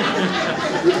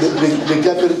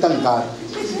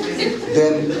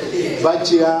then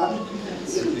Bajia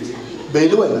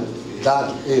Beluena, that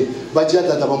Bajia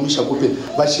that Abamisha Kupi,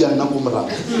 Bashia Nakumra.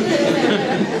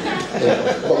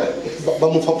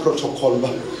 Bamufa protocol,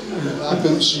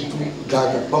 Apelusi,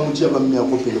 Gaga, Bamuja Bamia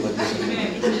Kupi.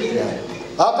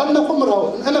 I can't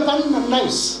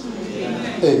nice.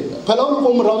 Palao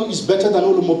Komrao is better than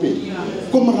all Mopi.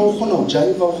 Komrao Hono,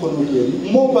 Jaiva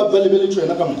Hono, more availability to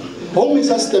another. Home is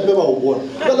a step over one.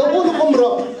 But all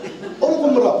Komrao.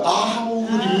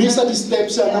 We miss the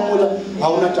steps and Lamola.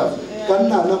 How not have?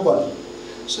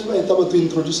 So I thought to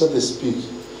introduce the speak.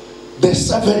 The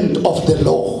servant of the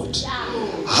Lord,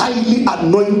 highly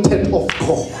anointed of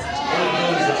God.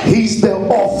 He's the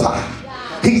author.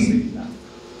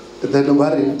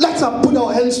 Let's put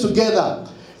our hands together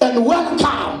and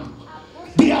welcome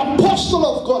the apostle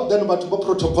of God. Then about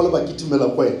protocol by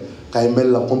Kitimela Kwe,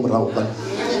 Kaimela Komrauba,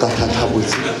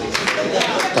 Katatabuzi,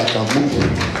 Katamu.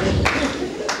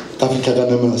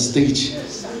 Kafika stage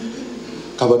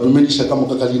kabadumenisha kama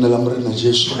kakalina lamre na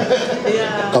Yesu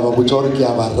kababutori kia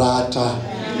barata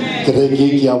kirege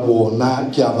kia bona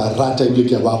kia barata ile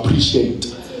kia ba appreciate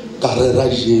karera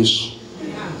Yesu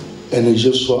ene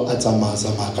Yesu atamaza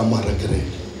makamara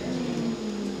kirege.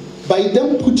 By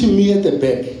them putting me at the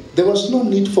back, there was no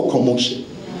need for commotion.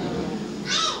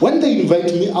 When they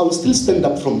invite me, I will still stand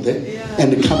up from there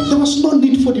and come. There was no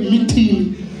need for the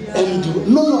meeting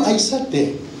and no, I sat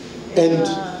there. And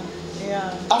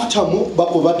after mo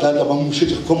bako badla ba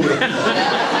mushije komra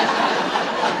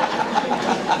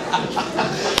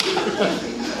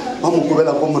mamu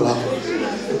kubela komra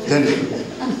then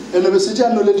ene besija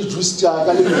no le juice cha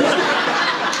ka le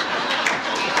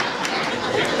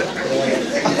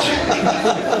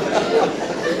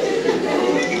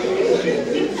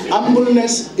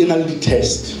humbleness in a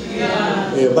test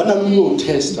bana lu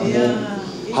test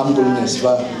humbleness,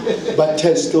 but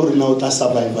test or now to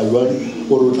survive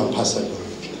or to pass it.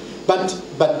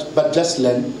 But just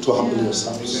learn to humble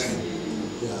yourselves.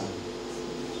 Yeah.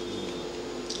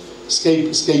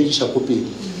 Escape shakupi.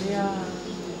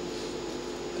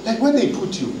 Like where they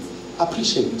put you,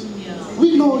 appreciate.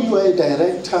 We know you are a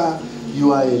director,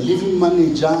 you are a living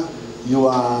manager, you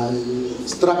are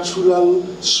structural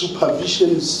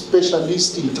supervision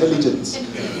specialist intelligence.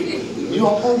 You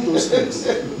are all those things.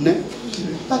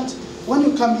 But when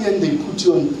you come here and they put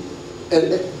you on,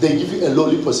 they give you a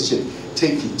lowly position,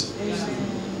 take it.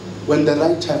 When the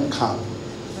right time comes,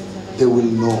 they will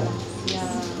know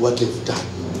what they've done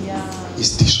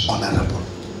is dishonorable.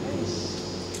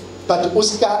 But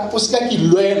Oscar ki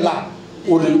loela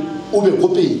ube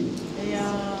kope.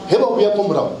 Heba uya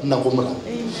komra na komra.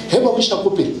 Heba wisha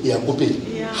kope ya kope.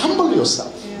 Humble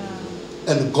yourself,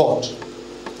 and God.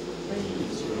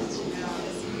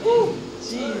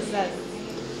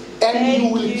 And you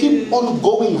will keep on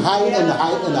going high and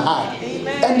high and high.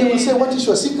 And they will say, what is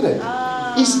your secret?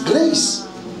 It's grace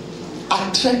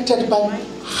attracted by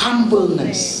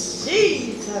humbleness.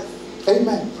 Jesus.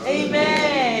 Amen.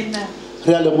 Amen.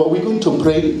 Really, we're going to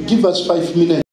pray. Give us 5 minutes.